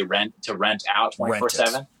ability to rent out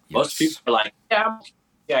 24/7. Most people are like, yeah, I'm okay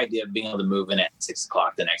with the idea of being able to move in at 6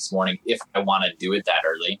 o'clock the next morning if I want to do it that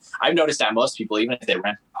early. I've noticed that most people, even if they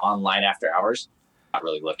rent online after hours, not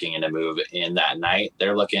really looking to move in that night.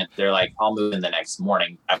 They're like, I'll move in the next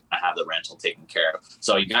morning. I'm gonna have the rental taken care of.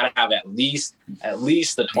 So you got to have at least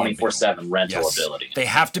the 24/7 rental ability. They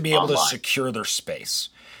have to be able to secure their space.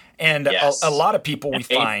 And a lot of people we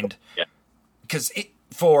find, because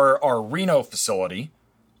for our Reno facility,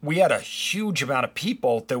 we had a huge amount of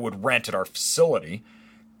people that would rent at our facility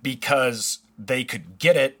because they could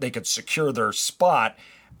get it, they could secure their spot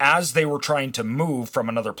as they were trying to move from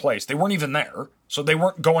another place. They weren't even there, so they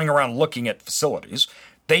weren't going around looking at facilities.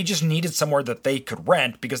 They just needed somewhere that they could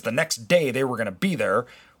rent because the next day they were going to be there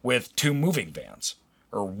with 2 moving vans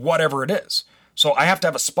or whatever it is. So I have to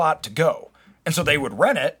have a spot to go. And so they would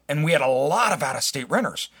rent it, and we had a lot of out-of-state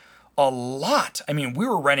renters. A lot. I mean, we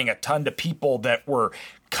were renting a ton to people that were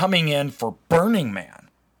coming in for Burning Man.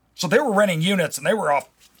 So they were renting units, and they were off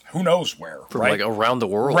who knows where, from right? Like around the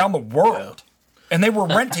world. Around the world. Yeah. And they were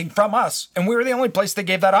renting from us, and we were the only place that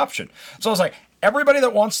gave that option. So I was like, everybody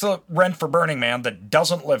that wants to rent for Burning Man that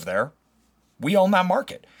doesn't live there, we own that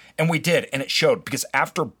market. And we did, and it showed, because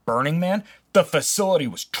after Burning Man, the facility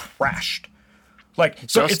was trashed. Like,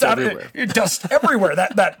 so dust it's out everywhere. Dust everywhere.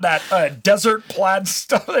 That desert plaid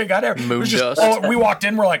stuff they got there. Moon dust. We walked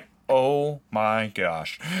in, we're like, oh my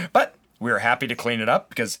gosh. But we were happy to clean it up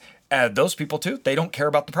because those people too, they don't care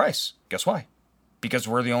about the price. Guess why? Because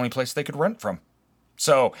we're the only place they could rent from.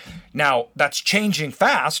 So now that's changing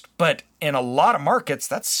fast, but in a lot of markets,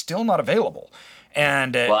 that's still not available.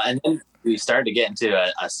 And and then we started to get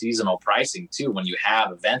into a seasonal pricing too. When you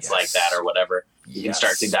have events like that or whatever, you can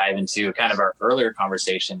start to dive into kind of our earlier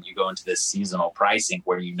conversation. You go into this seasonal pricing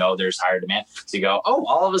where there's higher demand. So you go, oh,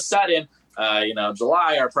 all of a sudden,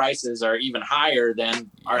 July, our prices are even higher than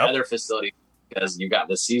our other facility because you got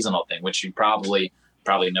the seasonal thing, which you probably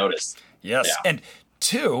noticed. Yes. Yeah. And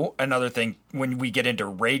 2, another thing, when we get into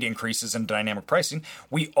rate increases and dynamic pricing,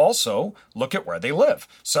 we also look at where they live.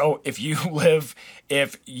 So if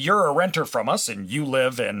you're a renter from us and you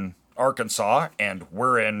live in Arkansas and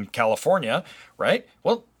we're in California, right?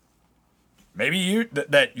 Well, maybe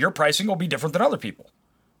that your pricing will be different than other people,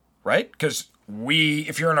 right? Because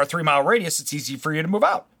if you're in our 3-mile radius, it's easy for you to move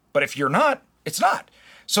out. But if you're not, it's not.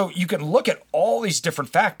 So you can look at all these different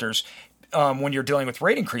factors when you're dealing with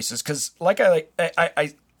rate increases. Because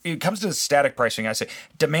it comes to the static pricing, I say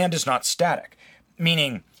demand is not static.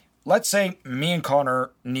 Meaning, let's say me and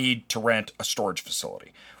Connor need to rent a storage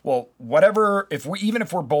facility. Well, even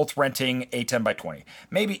if we're both renting a 10 by 20,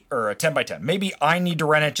 maybe, or a 10 by 10, maybe I need to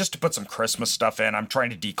rent it just to put some Christmas stuff in. I'm trying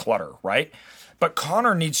to declutter, right? But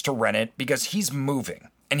Connor needs to rent it because he's moving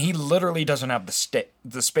and he literally doesn't have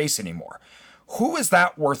the space anymore. Who is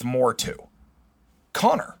that worth more to?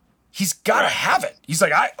 Connor. He's got to have it. He's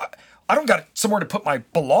like, I don't got somewhere to put my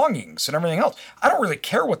belongings and everything else. I don't really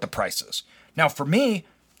care what the price is. Now, for me,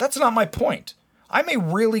 that's not my point. I may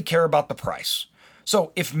really care about the price.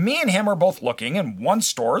 So if me and him are both looking and one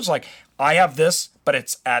store's like, I have this, but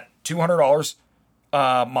it's at $200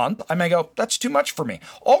 a month, I may go, that's too much for me.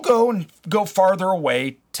 I'll go farther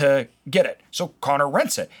away to get it. So Connor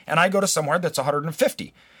rents it, and I go to somewhere that's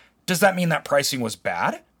 $150. Does that mean that pricing was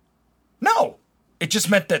bad? No. It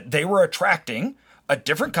just meant that they were attracting a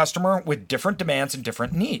different customer with different demands and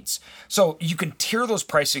different needs. So you can tier those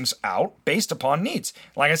pricings out based upon needs.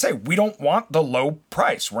 Like I say, we don't want the low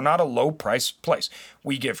price. We're not a low price place.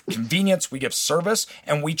 We give convenience, we give service,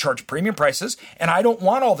 and we charge premium prices. And I don't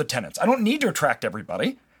want all the tenants. I don't need to attract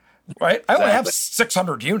everybody, right? I only have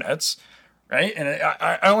 600 units, right? And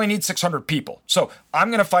I only need 600 people. So I'm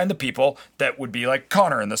going to find the people that would be like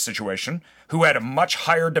Connor in this situation, who had a much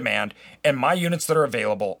higher demand, and my units that are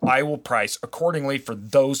available, I will price accordingly for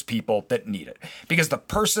those people that need it. Because the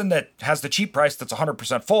person that has the cheap price that's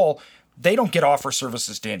 100% full, they don't get offer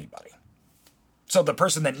services to anybody. So the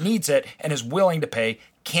person that needs it and is willing to pay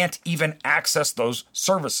can't even access those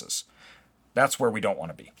services. That's where we don't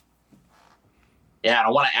want to be. Yeah, and I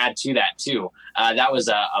want to add to that too. That was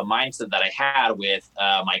a mindset that I had with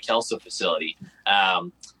my Kelso facility.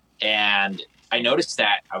 And I noticed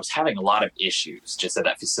that I was having a lot of issues just at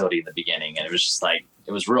that facility in the beginning. And it was just like,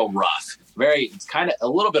 it was real rough. It's kind of a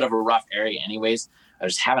little bit of a rough area anyways. I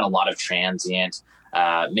was having a lot of transient.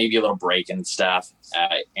 maybe a little break and stuff.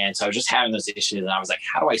 And so I was just having those issues, and I was like,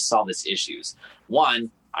 how do I solve these issues?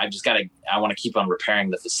 One, I want to keep on repairing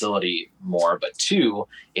the facility more. But two,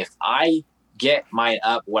 if I get mine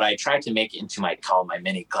up, what I tried to make it into call my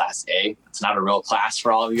mini class A. It's not a real class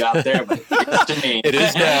for all of you out there, but it is to me. It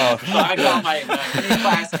is now. So I call my mini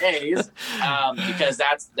class A's because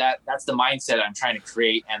that's the mindset I'm trying to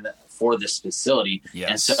create for this facility. Yes.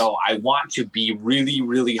 And so I want to be really,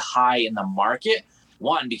 really high in the market.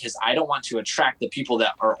 One, because I don't want to attract the people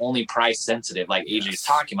that are only price sensitive, like AJ's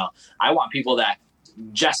talking about. I want people that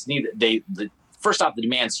just need first off, the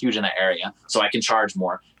demand's huge in that area, so I can charge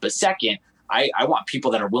more. But second, I want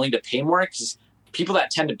people that are willing to pay more, because people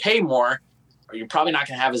that tend to pay more, you're probably not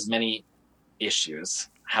going to have as many issues.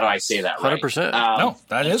 How do I say that right? 100%. No,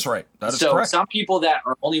 that is right. That is correct. So some people that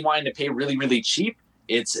are only wanting to pay really, really cheap,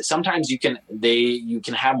 it's sometimes you can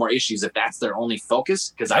have more issues if that's their only focus.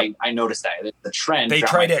 Because I noticed that the trend. They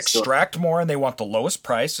try to extract more and they want the lowest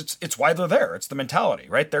price. It's why they're there. It's the mentality,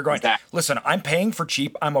 right? They're going, listen, I'm paying for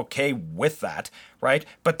cheap. I'm okay with that, right?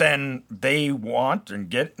 But then they want and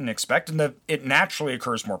get and expect, and it naturally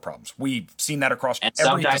occurs more problems. We've seen that across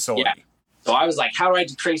every facility. Yeah. So I was like, how do I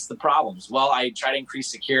decrease the problems? Well, I try to increase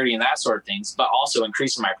security and that sort of things, but also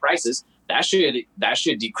increasing my prices. That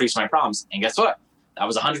should decrease my problems. And guess what? That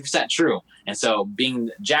was 100% true. And so being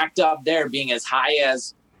jacked up there, being as high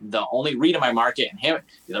as the only Reed in my market, and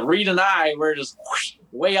the Reed and I, we're just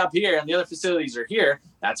way up here, and the other facilities are here.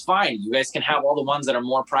 That's fine. You guys can have all the ones that are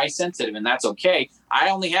more price sensitive, and that's okay. I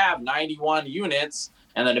only have 91 units,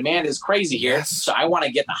 and the demand is crazy here. Yes. So I want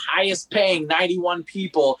to get the highest paying 91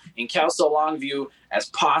 people in Kelso Longview as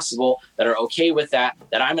possible that are okay with that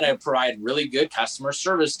I'm going to provide really good customer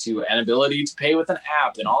service to, and ability to pay with an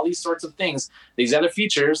app and all these sorts of things, these other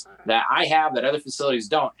features that I have that other facilities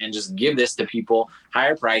don't, and just give this to people,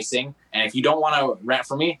 higher pricing. And if you don't want to rent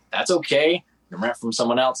from me, that's okay. You can rent from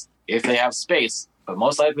someone else if they have space, but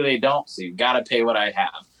most likely they don't. So you've got to pay what I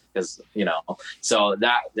have. Because, so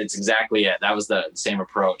that's exactly it. That was the same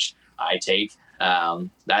approach I take.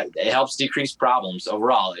 That it helps decrease problems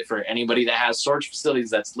overall. For anybody that has storage facilities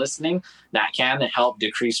that's listening, that can help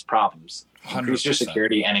decrease problems, 100%. Increase your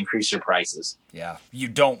security, and increase your prices. Yeah, you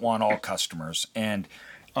don't want all customers, and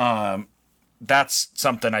that's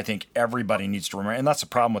something I think everybody needs to remember. And that's the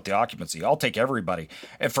problem with the occupancy. I'll take everybody,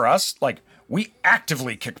 and for us, we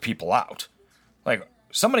actively kick people out.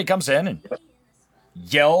 Somebody comes in and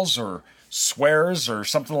yells or swears or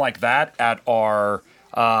something like that at our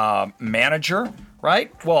manager,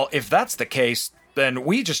 right? Well, if that's the case, then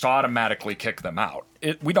we just automatically kick them out.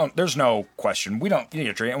 There's no question. We don't get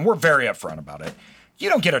to treat, and we're very upfront about it. You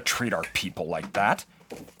don't get to treat our people like that.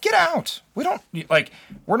 Get out. We're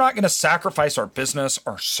not going to sacrifice our business,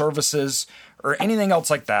 our services, or anything else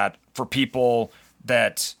like that for people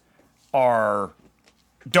that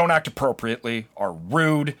don't act appropriately, are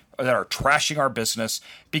rude, or that are trashing our business,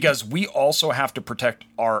 because we also have to protect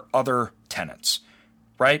our other tenants,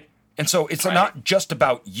 right? And so it's not just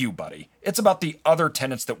about you, buddy. It's about the other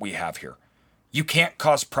tenants that we have here. You can't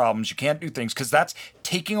cause problems. You can't do things, because that's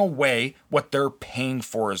taking away what they're paying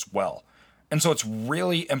for as well. And so it's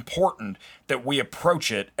really important that we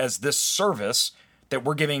approach it as this service that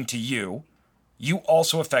we're giving to you. You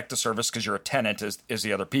also affect the service because you're a tenant as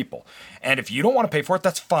the other people. And if you don't want to pay for it,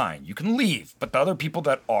 that's fine. You can leave. But the other people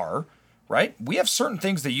that are, right, we have certain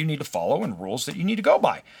things that you need to follow and rules that you need to go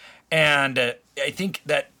by. And I think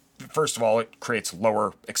that, first of all, it creates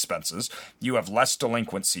lower expenses. You have less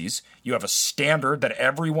delinquencies. You have a standard that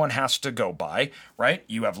everyone has to go by, right?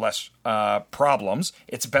 You have less problems.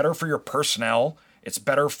 It's better for your personnel. It's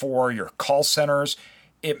better for your call centers.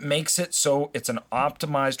 It makes it so it's an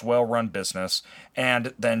optimized, well-run business,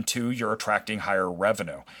 and then, two, you're attracting higher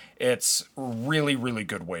revenue. It's really, really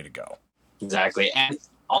good way to go. Exactly. And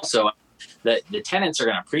also, the tenants are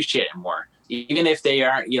going to appreciate it more. Even if they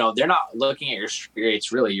are, they're not looking at your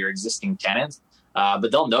rates, really, your existing tenants,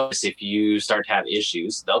 but they'll notice if you start to have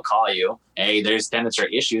issues. They'll call you, hey, there's tenants or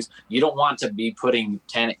issues. You don't want to be putting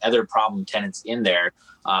 10 other problem tenants in there,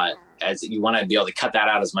 as you want to be able to cut that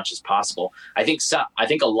out as much as possible. I think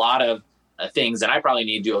a lot of things, and I probably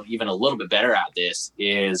need to do even a little bit better at this,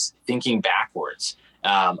 is thinking backwards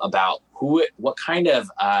about what kind of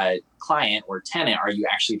client or tenant are you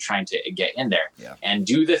actually trying to get in there, and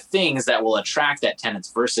do the things that will attract that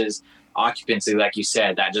tenants versus occupancy. Like you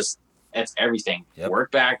said, that's everything. Yep.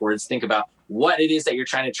 Work backwards. Think about what it is that you're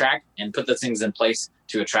trying to attract, and put those things in place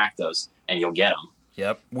to attract those, and you'll get them.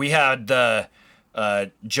 Yep. We had the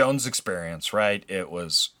Jones experience, right? It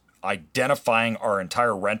was identifying our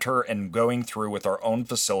entire renter and going through with our own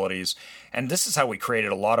facilities. And this is how we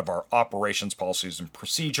created a lot of our operations policies and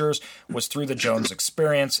procedures, was through the Jones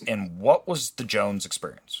experience. And what was the Jones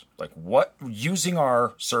experience? Like, what, using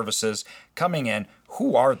our services, coming in,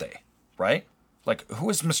 who are they, right? Like, who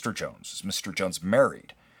is Mr. Jones? Is Mr. Jones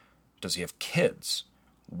married? Does he have kids?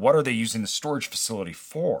 What are they using the storage facility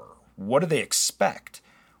for? What do they expect?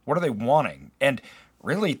 What are they wanting? And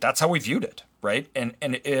really, that's how we viewed it, right? And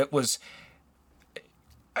it was,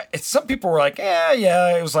 some people were like,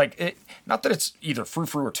 yeah. It was like, not that it's either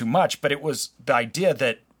frou-frou or too much, but it was the idea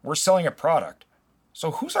that we're selling a product. So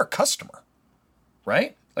who's our customer,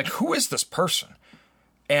 right? Like, who is this person?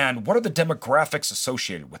 And what are the demographics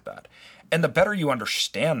associated with that? And the better you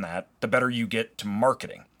understand that, the better you get to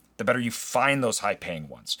marketing. The better you find those high-paying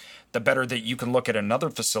ones, the better that you can look at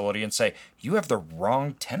another facility and say, you have the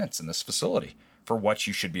wrong tenants in this facility for what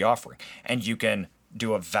you should be offering. And you can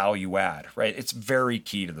do a value add, right? It's very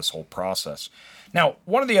key to this whole process. Now,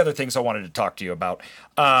 one of the other things I wanted to talk to you about,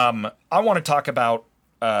 I want to talk about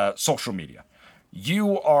social media.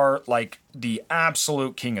 You are like the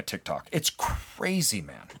absolute king of TikTok. It's crazy,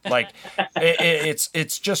 man. Like,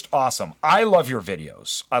 it's just awesome. I love your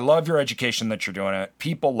videos. I love your education that you're doing it.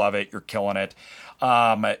 People love it. You're killing it.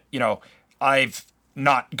 I've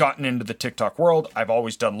not gotten into the TikTok world. I've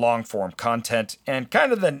always done long form content, and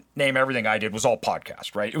kind of the name everything I did was all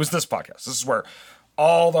podcast, right? It was this podcast. This is where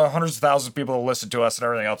all the hundreds of thousands of people who listen to us and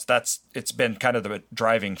everything else, it's been kind of the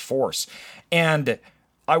driving force. And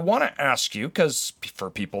I want to ask you, because for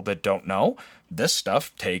people that don't know, this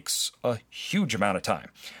stuff takes a huge amount of time.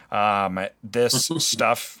 This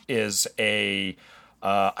stuff is the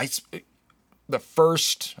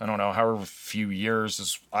first, I don't know, however few years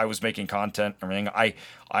as I was making content, everything, I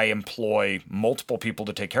employ multiple people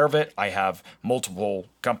to take care of it. I have multiple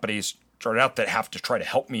companies started out that have to try to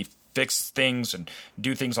help me fix things and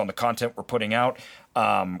do things on the content we're putting out.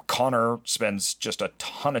 Connor spends just a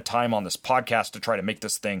ton of time on this podcast to try to make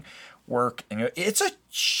this thing work. And it's a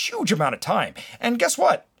huge amount of time. And guess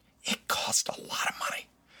what? It costs a lot of money.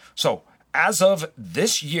 So as of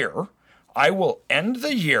this year, I will end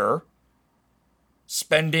the year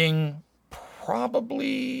spending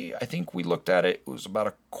probably, I think we looked at it was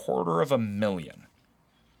about $250,000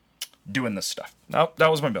 doing this stuff. No, that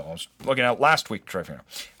was my bill. I was looking at last week.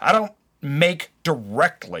 I don't make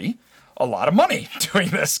directly a lot of money doing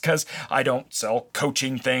this because I don't sell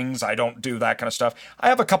coaching things. I don't do that kind of stuff. I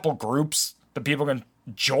have a couple groups that people can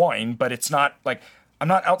join, but it's not like I'm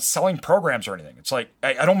not out selling programs or anything. It's like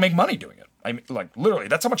I don't make money doing it. I mean, like literally,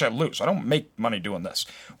 that's how much I lose. I don't make money doing this.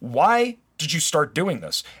 Why did you start doing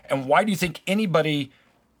this? And why do you think anybody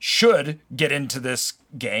should get into this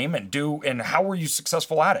game and how were you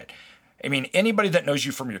successful at it? I mean, anybody that knows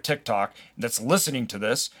you from your TikTok that's listening to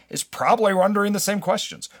this is probably wondering the same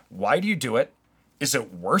questions. Why do you do it? Is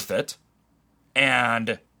it worth it?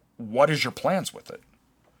 And what is your plans with it?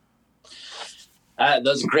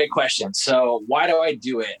 Those are great questions. So why do I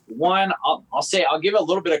do it? One, I'll give a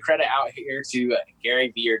little bit of credit out here to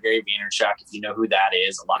Gary Vee or Gary Vaynerchuk, if you know who that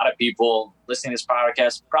is. A lot of people listening to this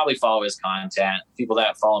podcast probably follow his content. People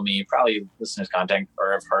that follow me probably listen to his content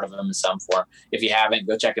or have heard of him in some form. If you haven't,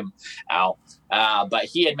 go check him out. But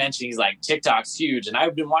he had mentioned, he's like, TikTok's huge. And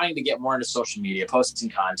I've been wanting to get more into social media,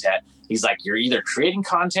 posting content. He's like, you're either creating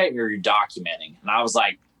content or you're documenting. And I was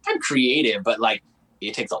like, I'm creative, but like,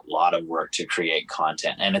 it takes a lot of work to create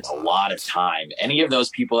content and it's a lot of time. Any of those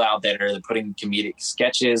people out there that are putting comedic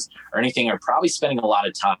sketches or anything are probably spending a lot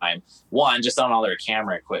of time, one, just on all their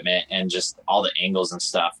camera equipment and just all the angles and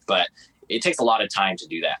stuff. But it takes a lot of time to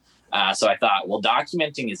do that. So I thought, well,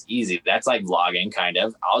 documenting is easy. That's like vlogging kind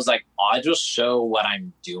of. I was like, I'll just show what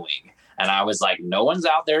I'm doing. And I was like, no one's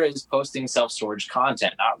out there is posting self-storage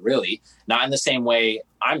content. Not really. Not in the same way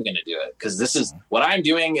I'm going to do it. Because this is what I'm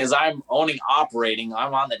doing is I'm owning, operating.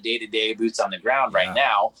 I'm on the day-to-day boots on the ground right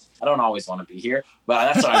now. I don't always want to be here,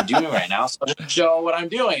 but that's what I'm doing right now. So I'll just show what I'm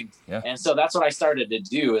doing. Yeah. And so that's what I started to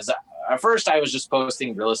do is at first I was just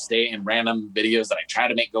posting real estate and random videos that I try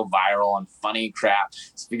to make go viral and funny crap.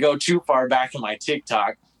 So if you go too far back in my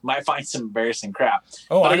TikTok, might find some embarrassing crap.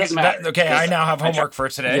 Oh, it doesn't matter. Okay, I now have homework for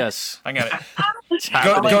today. Yes. I got it.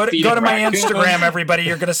 Go to my Instagram, everybody.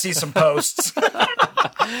 You're going to see some posts.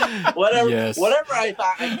 Whatever I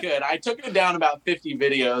thought I could. I took it down about 50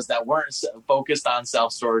 videos that weren't focused on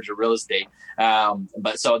self-storage or real estate.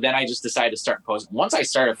 But so then I just decided to start posting. Once I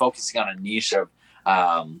started focusing on a niche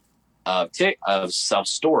of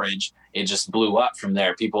self-storage, it just blew up from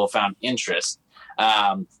there. People found interest.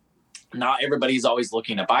 not everybody's always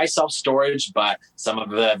looking to buy self-storage, but some of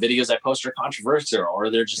the videos I post are controversial, or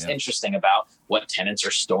they're just interesting about what tenants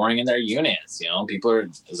are storing in their units. You know, people are,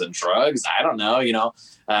 is it drugs? I don't know. You know,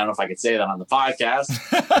 I don't know if I could say that on the podcast.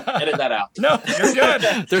 Edit that out. No, you're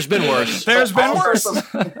good. There's been worse. There's been worse.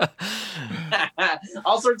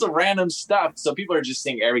 All sorts of random stuff. So people are just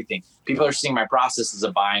seeing everything. People are seeing my processes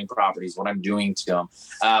of buying properties, what I'm doing to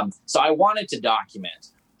them. So I wanted to document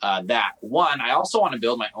that. One, I also want to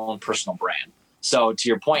build my own personal brand. So to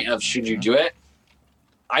your point of should you do it,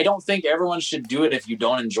 I don't think everyone should do it if you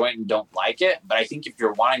don't enjoy it and don't like it. But I think if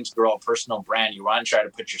you're wanting to grow a personal brand, you want to try to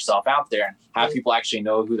put yourself out there and have people actually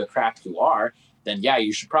know who the crap you are, then yeah,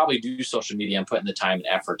 you should probably do social media and put in the time and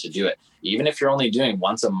effort to do it. Even if you're only doing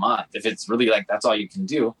once a month, if it's really like that's all you can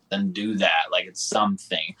do, then do that. Like it's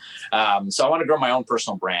something. So I want to grow my own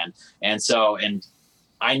personal brand. And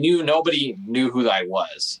I knew nobody knew who I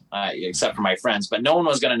was, except for my friends, but no one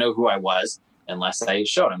was going to know who I was unless I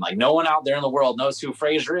showed them. Like no one out there in the world knows who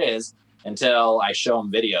Fraser is until I show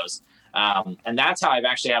them videos. And that's how I've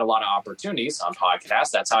actually had a lot of opportunities on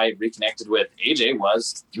podcasts. That's how I reconnected with AJ,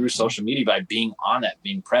 was through social media, by being on that,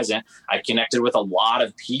 being present. I connected with a lot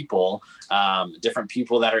of people, different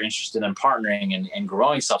people that are interested in partnering and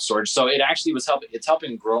growing self-storage. So it actually it's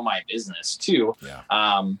helping grow my business too.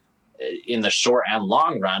 Yeah. In the short and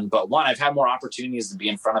long run. But one, I've had more opportunities to be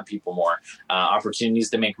in front of people more, opportunities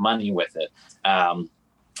to make money with it.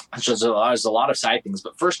 So there's a lot of side things,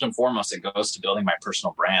 but first and foremost, it goes to building my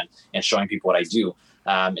personal brand and showing people what I do.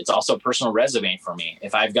 It's also a personal resume for me.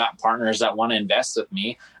 If I've got partners that want to invest with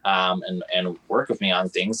me and work with me on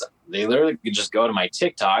things, they literally could just go to my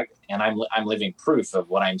TikTok and I'm living proof of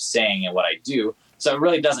what I'm saying and what I do. So it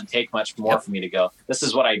really doesn't take much more for me to go, this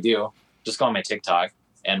is what I do. Just go on my TikTok.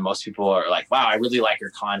 And most people are like, wow, I really like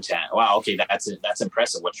your content. Wow, okay, that's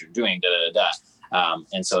impressive what you're doing.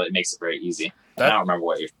 And so it makes it very easy. I don't remember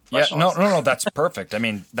what your question was. No, that's perfect. I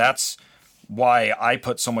mean, that's why I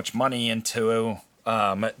put so much money into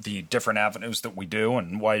the different avenues that we do,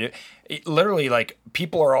 and why literally, like,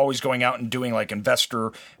 people are always going out and doing like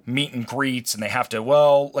investor meet and greets, and they have to,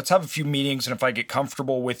 well, let's have a few meetings, and if I get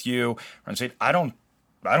comfortable with you, and say, I don't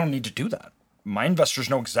need to do that. My investors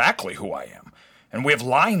know exactly who I am. And we have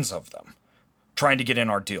lines of them trying to get in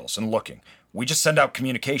our deals and looking. We just send out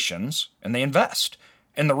communications and they invest.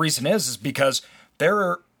 And the reason is because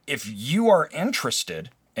if you are interested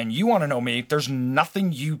and you want to know me, there's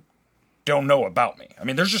nothing you don't know about me. I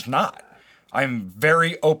mean, there's just not. I'm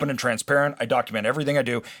very open and transparent. I document everything I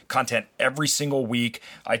do, content every single week.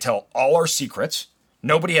 I tell all our secrets.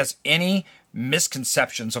 Nobody has any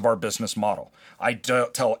misconceptions of our business model. I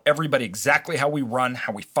tell everybody exactly how we run,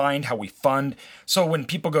 how we find, how we fund. So when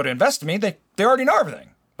people go to invest in me, they already know everything.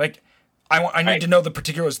 Like, I need to know the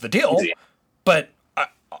particulars of the deal, but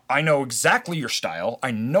I know exactly your style. I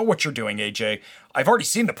know what you're doing, AJ. I've already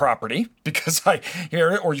seen the property because I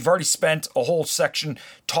hear it, or you've already spent a whole section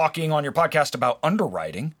talking on your podcast about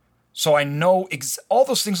underwriting. So I know all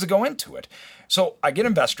those things that go into it. So I get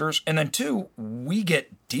investors, and then two, we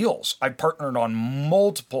get deals. I've partnered on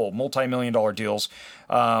multiple multi-million-dollar deals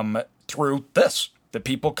through this. The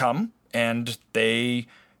people come and they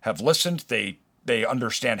have listened. They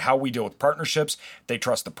understand how we deal with partnerships. They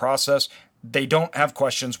trust the process. They don't have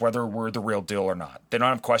questions whether we're the real deal or not. They don't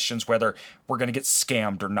have questions whether we're going to get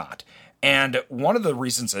scammed or not. And one of the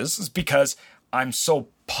reasons is because I'm so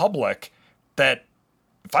public that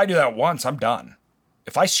if I do that once, I'm done.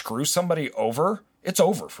 If I screw somebody over, it's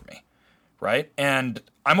over for me, right? And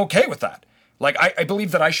I'm okay with that. Like, I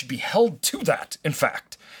believe that I should be held to that, in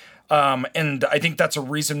fact. And I think that's a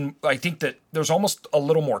reason. I think that there's almost a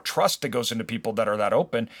little more trust that goes into people that are that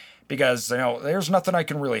open, because, you know, there's nothing I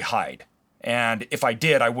can really hide. And if I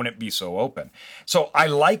did, I wouldn't be so open. So I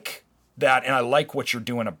like that, and I like what you're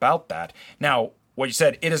doing about that. Now, what you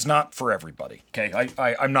said, it is not for everybody. Okay,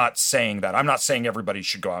 I'm not saying that. I'm not saying everybody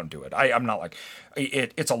should go out and do it. I'm not like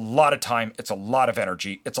it. It's a lot of time. It's a lot of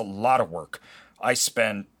energy. It's a lot of work. I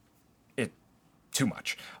spend it too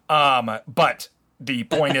much. But the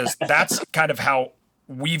point is, that's kind of how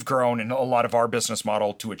we've grown in a lot of our business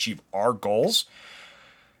model to achieve our goals.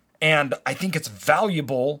 And I think it's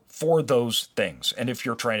valuable for those things. And if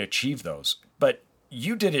you're trying to achieve those, but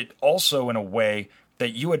you did it also in a way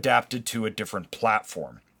that you adapted to a different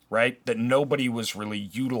platform, right? That nobody was really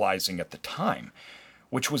utilizing at the time,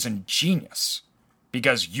 which was ingenious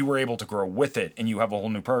because you were able to grow with it and you have a whole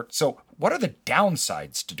new part. So what are the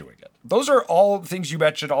downsides to doing it? Those are all the things you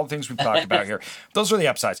mentioned, all the things we've talked about here. Those are the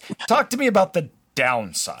upsides. Talk to me about the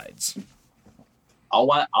downsides.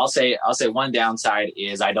 I'll say one downside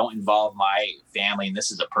is I don't involve my family, and this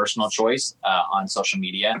is a personal choice on social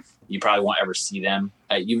media. You probably won't ever see them.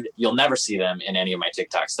 You'll never see them in any of my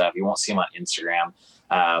TikTok stuff. You won't see them on Instagram.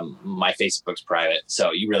 My Facebook's private,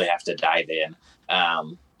 so you really have to dive in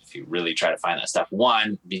if you really try to find that stuff.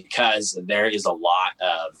 One, because there is a lot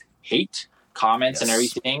of hate comments and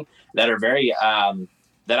everything that are very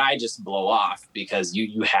that I just blow off because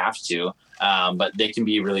you have to, but they can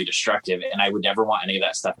be really destructive, and I would never want any of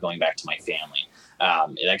that stuff going back to my family.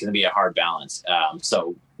 That can be a hard balance.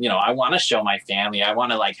 So, I want to show my family. I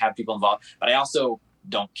want to like have people involved, but I also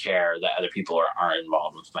don't care that other people are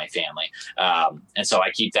involved with my family. And so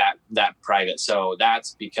I keep that private. So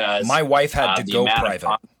that's because my wife had to go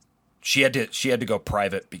private. She had to go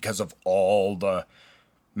private because of all the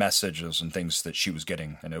messages and things that she was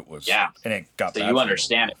getting, and it was and it got so bad. You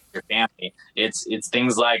understand it, your family. It's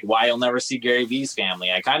things like why you'll never see Gary Vee's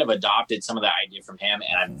family. I kind of adopted some of that idea from him,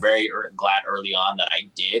 and I'm very glad early on that I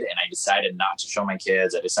did, and I decided not to show my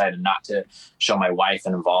kids. I decided not to show my wife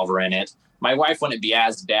and involve her in it. My wife wouldn't be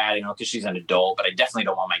as bad, because she's an adult, but I definitely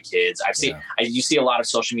don't want my kids. You see a lot of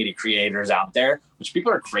social media creators out there, which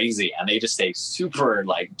people are crazy, and they just say super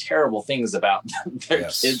like terrible things about their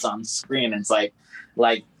kids on screen. And it's like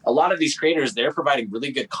a lot of these creators, they're providing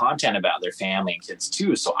really good content about their family and kids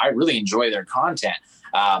too. So I really enjoy their content.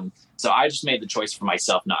 So I just made the choice for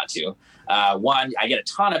myself not to. One, I get a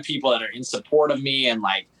ton of people that are in support of me and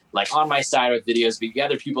like on my side with videos, but you get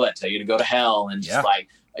other people that tell you to go to hell and just like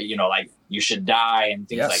you should die and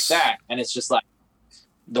things like that. And it's just like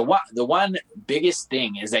the one biggest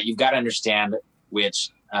thing is that you've got to understand, which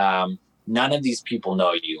none of these people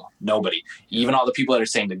know you. Nobody. Even all the people that are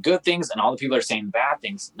saying the good things and all the people that are saying bad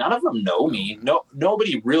things, none of them know me.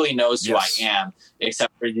 Nobody really knows who I am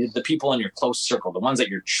except for the people in your close circle, the ones that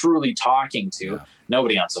you're truly talking to. Yeah.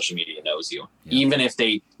 Nobody on social media knows you. Yeah. Even if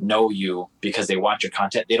they know you because they watch your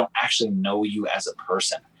content, they don't actually know you as a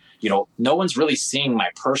person. No one's really seeing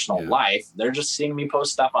my personal life. They're just seeing me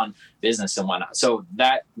post stuff on business and whatnot. So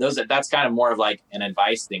that's kind of more of like an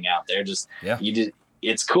advice thing out there. Just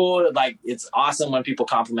it's cool. Like, it's awesome when people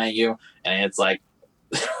compliment you, and it's like,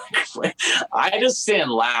 I just sit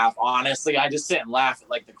and laugh. Honestly, I just sit and laugh at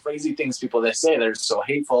like the crazy things people that say. They're so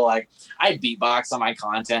hateful. Like, I beatbox on my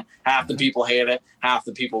content. Half the people hate it. Half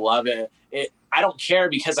the people love it. I don't care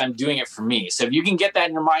because I'm doing it for me. So if you can get that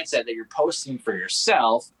in your mindset that you're posting for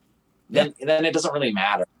yourself, then it doesn't really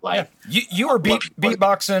matter. Like, you were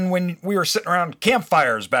beatboxing when we were sitting around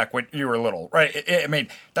campfires back when you were little, right? I mean,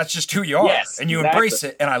 that's just who you are, and you embrace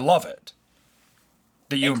it, and I love it.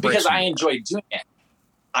 Because I enjoy doing it.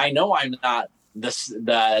 I know I'm not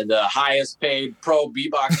the highest paid pro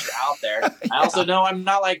beatboxer out there. I also know I'm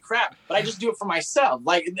not like crap, but I just do it for myself.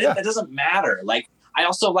 Like, it doesn't matter. Like, I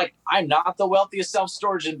also I'm not the wealthiest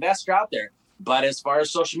self-storage investor out there. But as far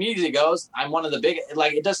as social media goes, I'm one of the big,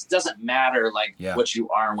 it just doesn't matter what you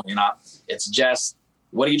are and what you're not. It's just,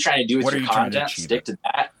 what are you trying to do with your content? Stick to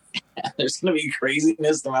that. There's going to be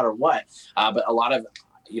craziness no matter what. But a lot of,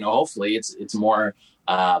 hopefully it's more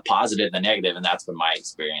positive than negative. And that's been my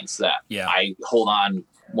experience, that I hold on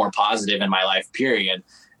more positive in my life, period.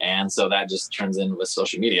 And so that just turns in with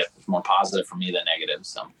social media. It's more positive for me than negative.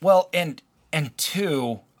 So, well, and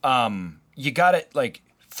two, you got it. Like,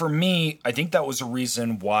 for me, I think that was a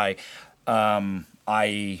reason why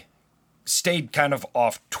I stayed kind of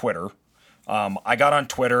off Twitter. I got on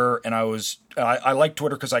Twitter, and I liked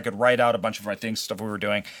Twitter because I could write out a bunch of my things, stuff we were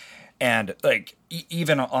doing. And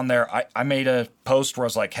even on there, I made a post where I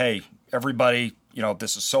was like, hey, everybody,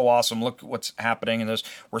 this is so awesome. Look what's happening in this.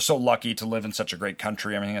 We're so lucky to live in such a great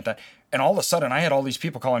country, everything like that. And all of a sudden, I had all these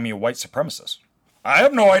people calling me a white supremacist. I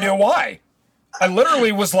have no idea why. I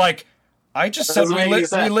literally was like, I just said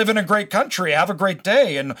we live in a great country, have a great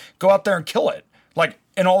day, and go out there and kill it.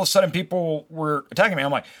 And all of a sudden people were attacking me.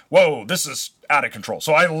 I'm like, whoa, this is out of control.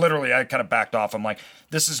 So I kind of backed off. I'm like,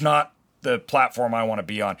 this is not the platform I want to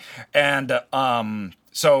be on. And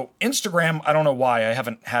so Instagram, I don't know why I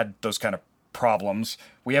haven't had those kind of problems.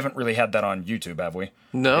 We haven't really had that on YouTube, have we?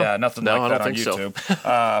 No. Yeah, nothing like that on YouTube.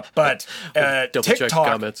 So. But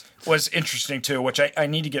TikTok was interesting too, which I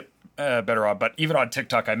need to get better on. But even on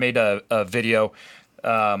TikTok, I made a video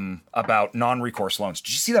about non-recourse loans.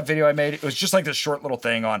 Did you see that video I made? It was just like this short little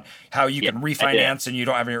thing on how you can refinance and you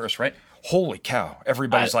don't have any risk, right? Holy cow.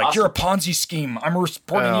 Everybody's like, awesome. You're a Ponzi scheme. I'm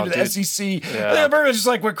reporting you to the SEC. Yeah. Everybody's just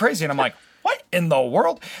like, went crazy. And I'm like, what in the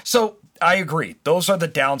world? So I agree. Those are the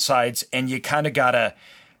downsides, and you kind of gotta,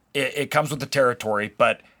 it comes with the territory,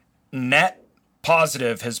 but net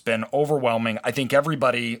positive has been overwhelming. I think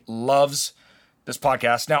everybody loves this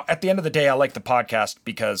podcast. Now, at the end of the day, I like the podcast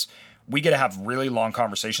because we get to have really long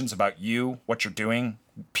conversations about you, what you're doing.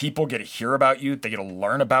 People get to hear about you. They get to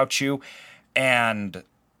learn about you. And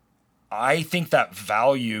I think that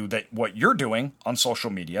value that what you're doing on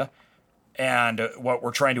social media and what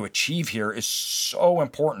we're trying to achieve here is so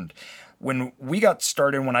important. When we got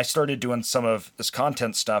started, when I started doing some of this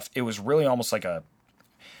content stuff, it was really almost like a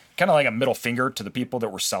kind of like a middle finger to the people that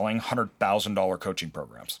were selling $100,000 coaching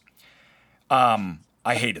programs.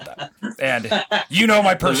 I hated that. And you know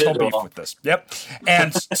my personal beef with this. Yep.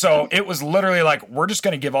 And so it was literally like, we're just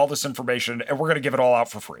going to give all this information and we're going to give it all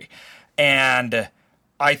out for free. And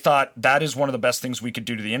I thought that is one of the best things we could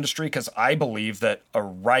do to the industry, because I believe that a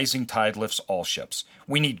rising tide lifts all ships.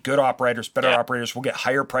 We need good operators, better operators. We'll get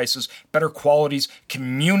higher prices, better qualities.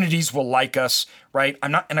 Communities will like us, right?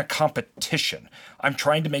 I'm not in a competition. I'm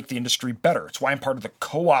trying to make the industry better. It's why I'm part of the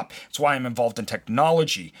co-op. It's why I'm involved in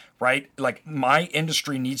technology, right? Like, my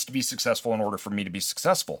industry needs to be successful in order for me to be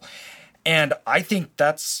successful. And I think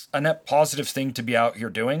that's a net positive thing to be out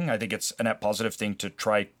here doing. I think it's a net positive thing to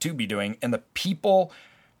try to be doing. And the people...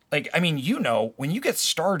 Like, I mean, you know, when you get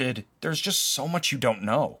started, there's just so much you don't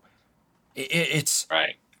know. It's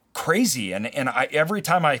crazy. And every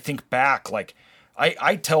time I think back, like,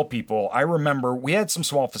 I tell people, I remember we had some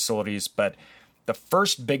small facilities, but the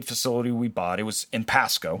first big facility we bought, it was in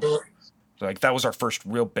Pasco. So, like, that was our first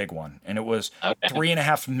real big one. And it was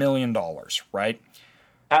 $3.5 million, right?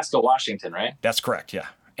 Pasco, Washington, right? That's correct, yeah.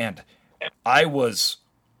 And I was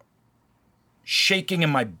shaking in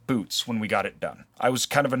my boots when we got it done. I was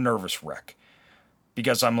kind of a nervous wreck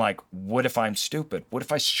because I'm like, what if I'm stupid? What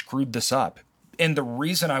if I screwed this up? And the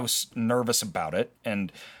reason I was nervous about it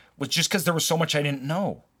and was just because there was so much I didn't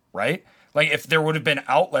know, right? Like, if there would have been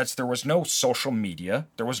outlets, there was no social media,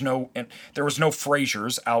 there was no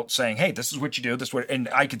Frasers out saying, hey, this is what you do, this what, and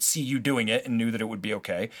I could see you doing it and knew that it would be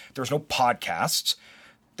okay. There was no podcasts.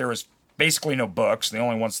 There was basically no books. The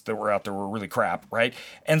only ones that were out there were really crap, right?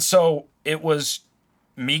 And so it was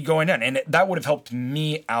me going in, and that would have helped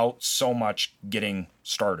me out so much getting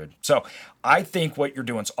started. So I think what you're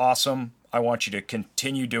doing is awesome. I want you to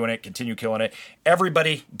continue doing it, continue killing it.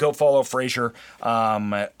 Everybody, go follow Fraser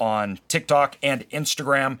on TikTok and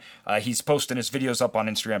Instagram. He's posting his videos up on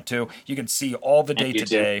Instagram too. You can see all the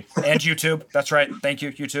day-to-day. And YouTube. That's right. Thank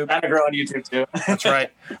you, YouTube. Trying to grow on YouTube too. That's right.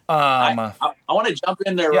 I want to jump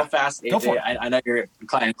in there real fast, AJ. Go for it. I know you're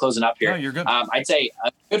closing up here. No, you're good. I'd say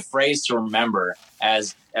a good phrase to remember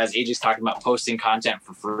as AJ's talking about posting content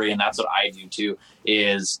for free, and that's what I do too,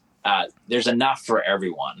 is there's enough for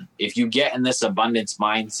everyone. If you get in this abundance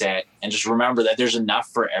mindset and just remember that there's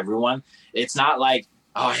enough for everyone, it's not like,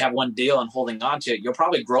 oh, I have one deal and holding on to it. You'll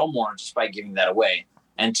probably grow more just by giving that away.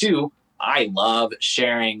 And two, I love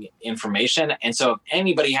sharing information. And so if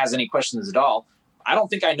anybody has any questions at all, I don't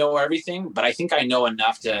think I know everything, but I think I know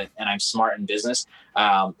enough to, and I'm smart in business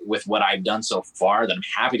with what I've done so far, that I'm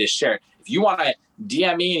happy to share. If you want to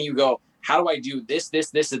DM me and you go, how do I do this, and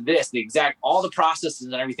this, the exact, all the processes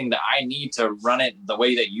and everything that I need to run it the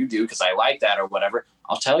way that you do, because I like that or whatever,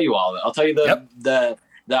 I'll tell you all of it. I'll tell you the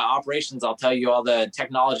operations. I'll tell you all the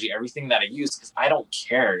technology, everything that I use, because I don't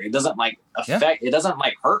care. It doesn't like affect, it doesn't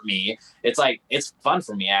like hurt me. It's like, it's fun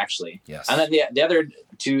for me actually. Yes. And then the other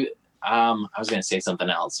two, I was going to say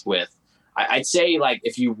something else with, I'd say like,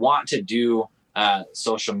 if you want to do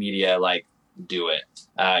social media, like, do it.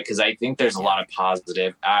 Because I think there's a lot of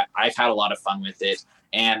positive. I've had a lot of fun with it.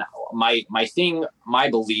 And my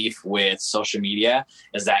belief with social media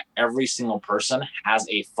is that every single person has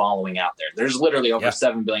a following out there. There's literally over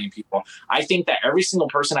 7 billion people. I think that every single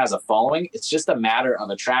person has a following. It's just a matter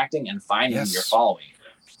of attracting and finding your following.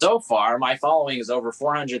 So far, my following is over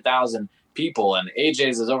 400,000 people, and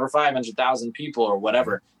AJ's is over 500,000 people or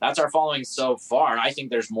whatever. That's our following so far. I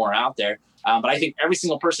think there's more out there. But I think every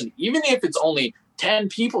single person, even if it's only 10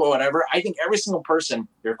 people or whatever, I think every single person,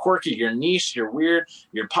 you're quirky, you're niche, you're weird,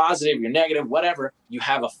 you're positive, you're negative, whatever, you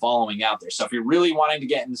have a following out there. So if you're really wanting to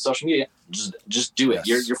get into social media, just do it.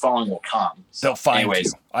 Your following will come. So they'll find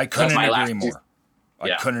you. I couldn't agree more.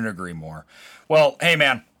 I couldn't agree more. Well, hey,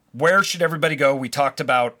 man, where should everybody go? We talked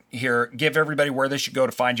about here, give everybody where they should go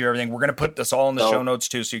to find you, everything. We're going to put this all in the show notes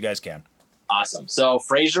too, so you guys can. Awesome. So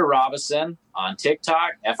Fraser Robison on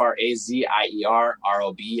TikTok,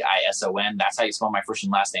 FrazierRobison. That's how you spell my first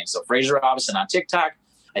and last name. So Fraser Robison on TikTok.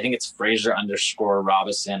 I think it's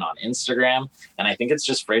Fraser_Robison on Instagram. And I think it's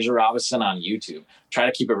just Fraser Robison on YouTube. Try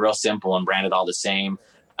to keep it real simple and brand it all the same.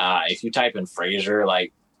 If you type in Fraser,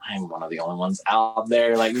 like, I'm one of the only ones out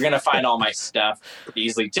there. Like, you're going to find all my stuff pretty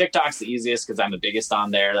easily. TikTok's the easiest because I'm the biggest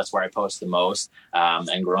on there. That's where I post the most,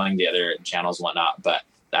 and growing the other channels and whatnot. But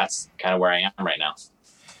that's kind of where I am right now.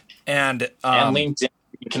 And LinkedIn,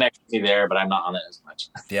 you can connections there, but I'm not on it as much.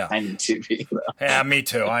 Yeah. I need to be, though. Yeah, me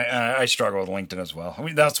too. I struggle with LinkedIn as well. I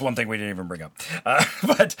mean, that's one thing we didn't even bring up.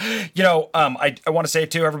 But, you know, I want to say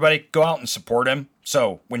to everybody, go out and support him.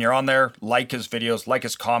 So when you're on there, like his videos, like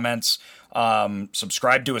his comments,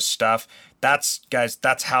 subscribe to his stuff. That's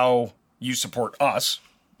how you support us.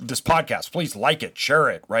 This podcast, please like it, share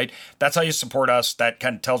it, right? That's how you support us. That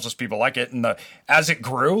kind of tells us people like it. And as it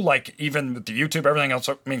grew, like even with the YouTube, everything else,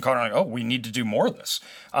 me and Connor are like, oh, we need to do more of this.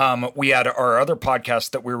 We had our other podcast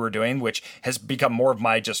that we were doing, which has become more of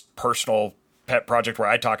my just personal pet project where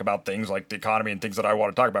I talk about things like the economy and things that I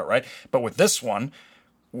want to talk about, right? But with this one,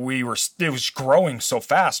 it was growing so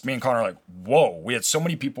fast. Me and Connor are like, whoa, we had so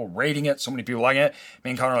many people rating it, so many people liking it.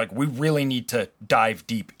 Me and Connor are like, we really need to dive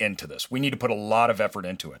deep into this. We need to put a lot of effort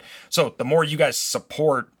into it. So the more you guys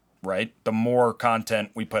support, right, the more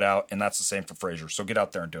content we put out, and that's the same for Fraser. So get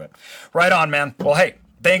out there and do it. Right on, man. Well, hey,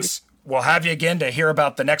 thanks. We'll have you again to hear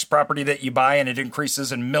about the next property that you buy and it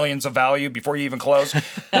increases in millions of value before you even close.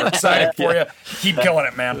 We're excited for you. Keep killing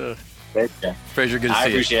it, man. Fraser, good to see you. I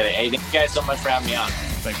appreciate it. Hey, thank you guys so much for having me on.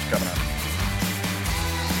 Thanks for coming on.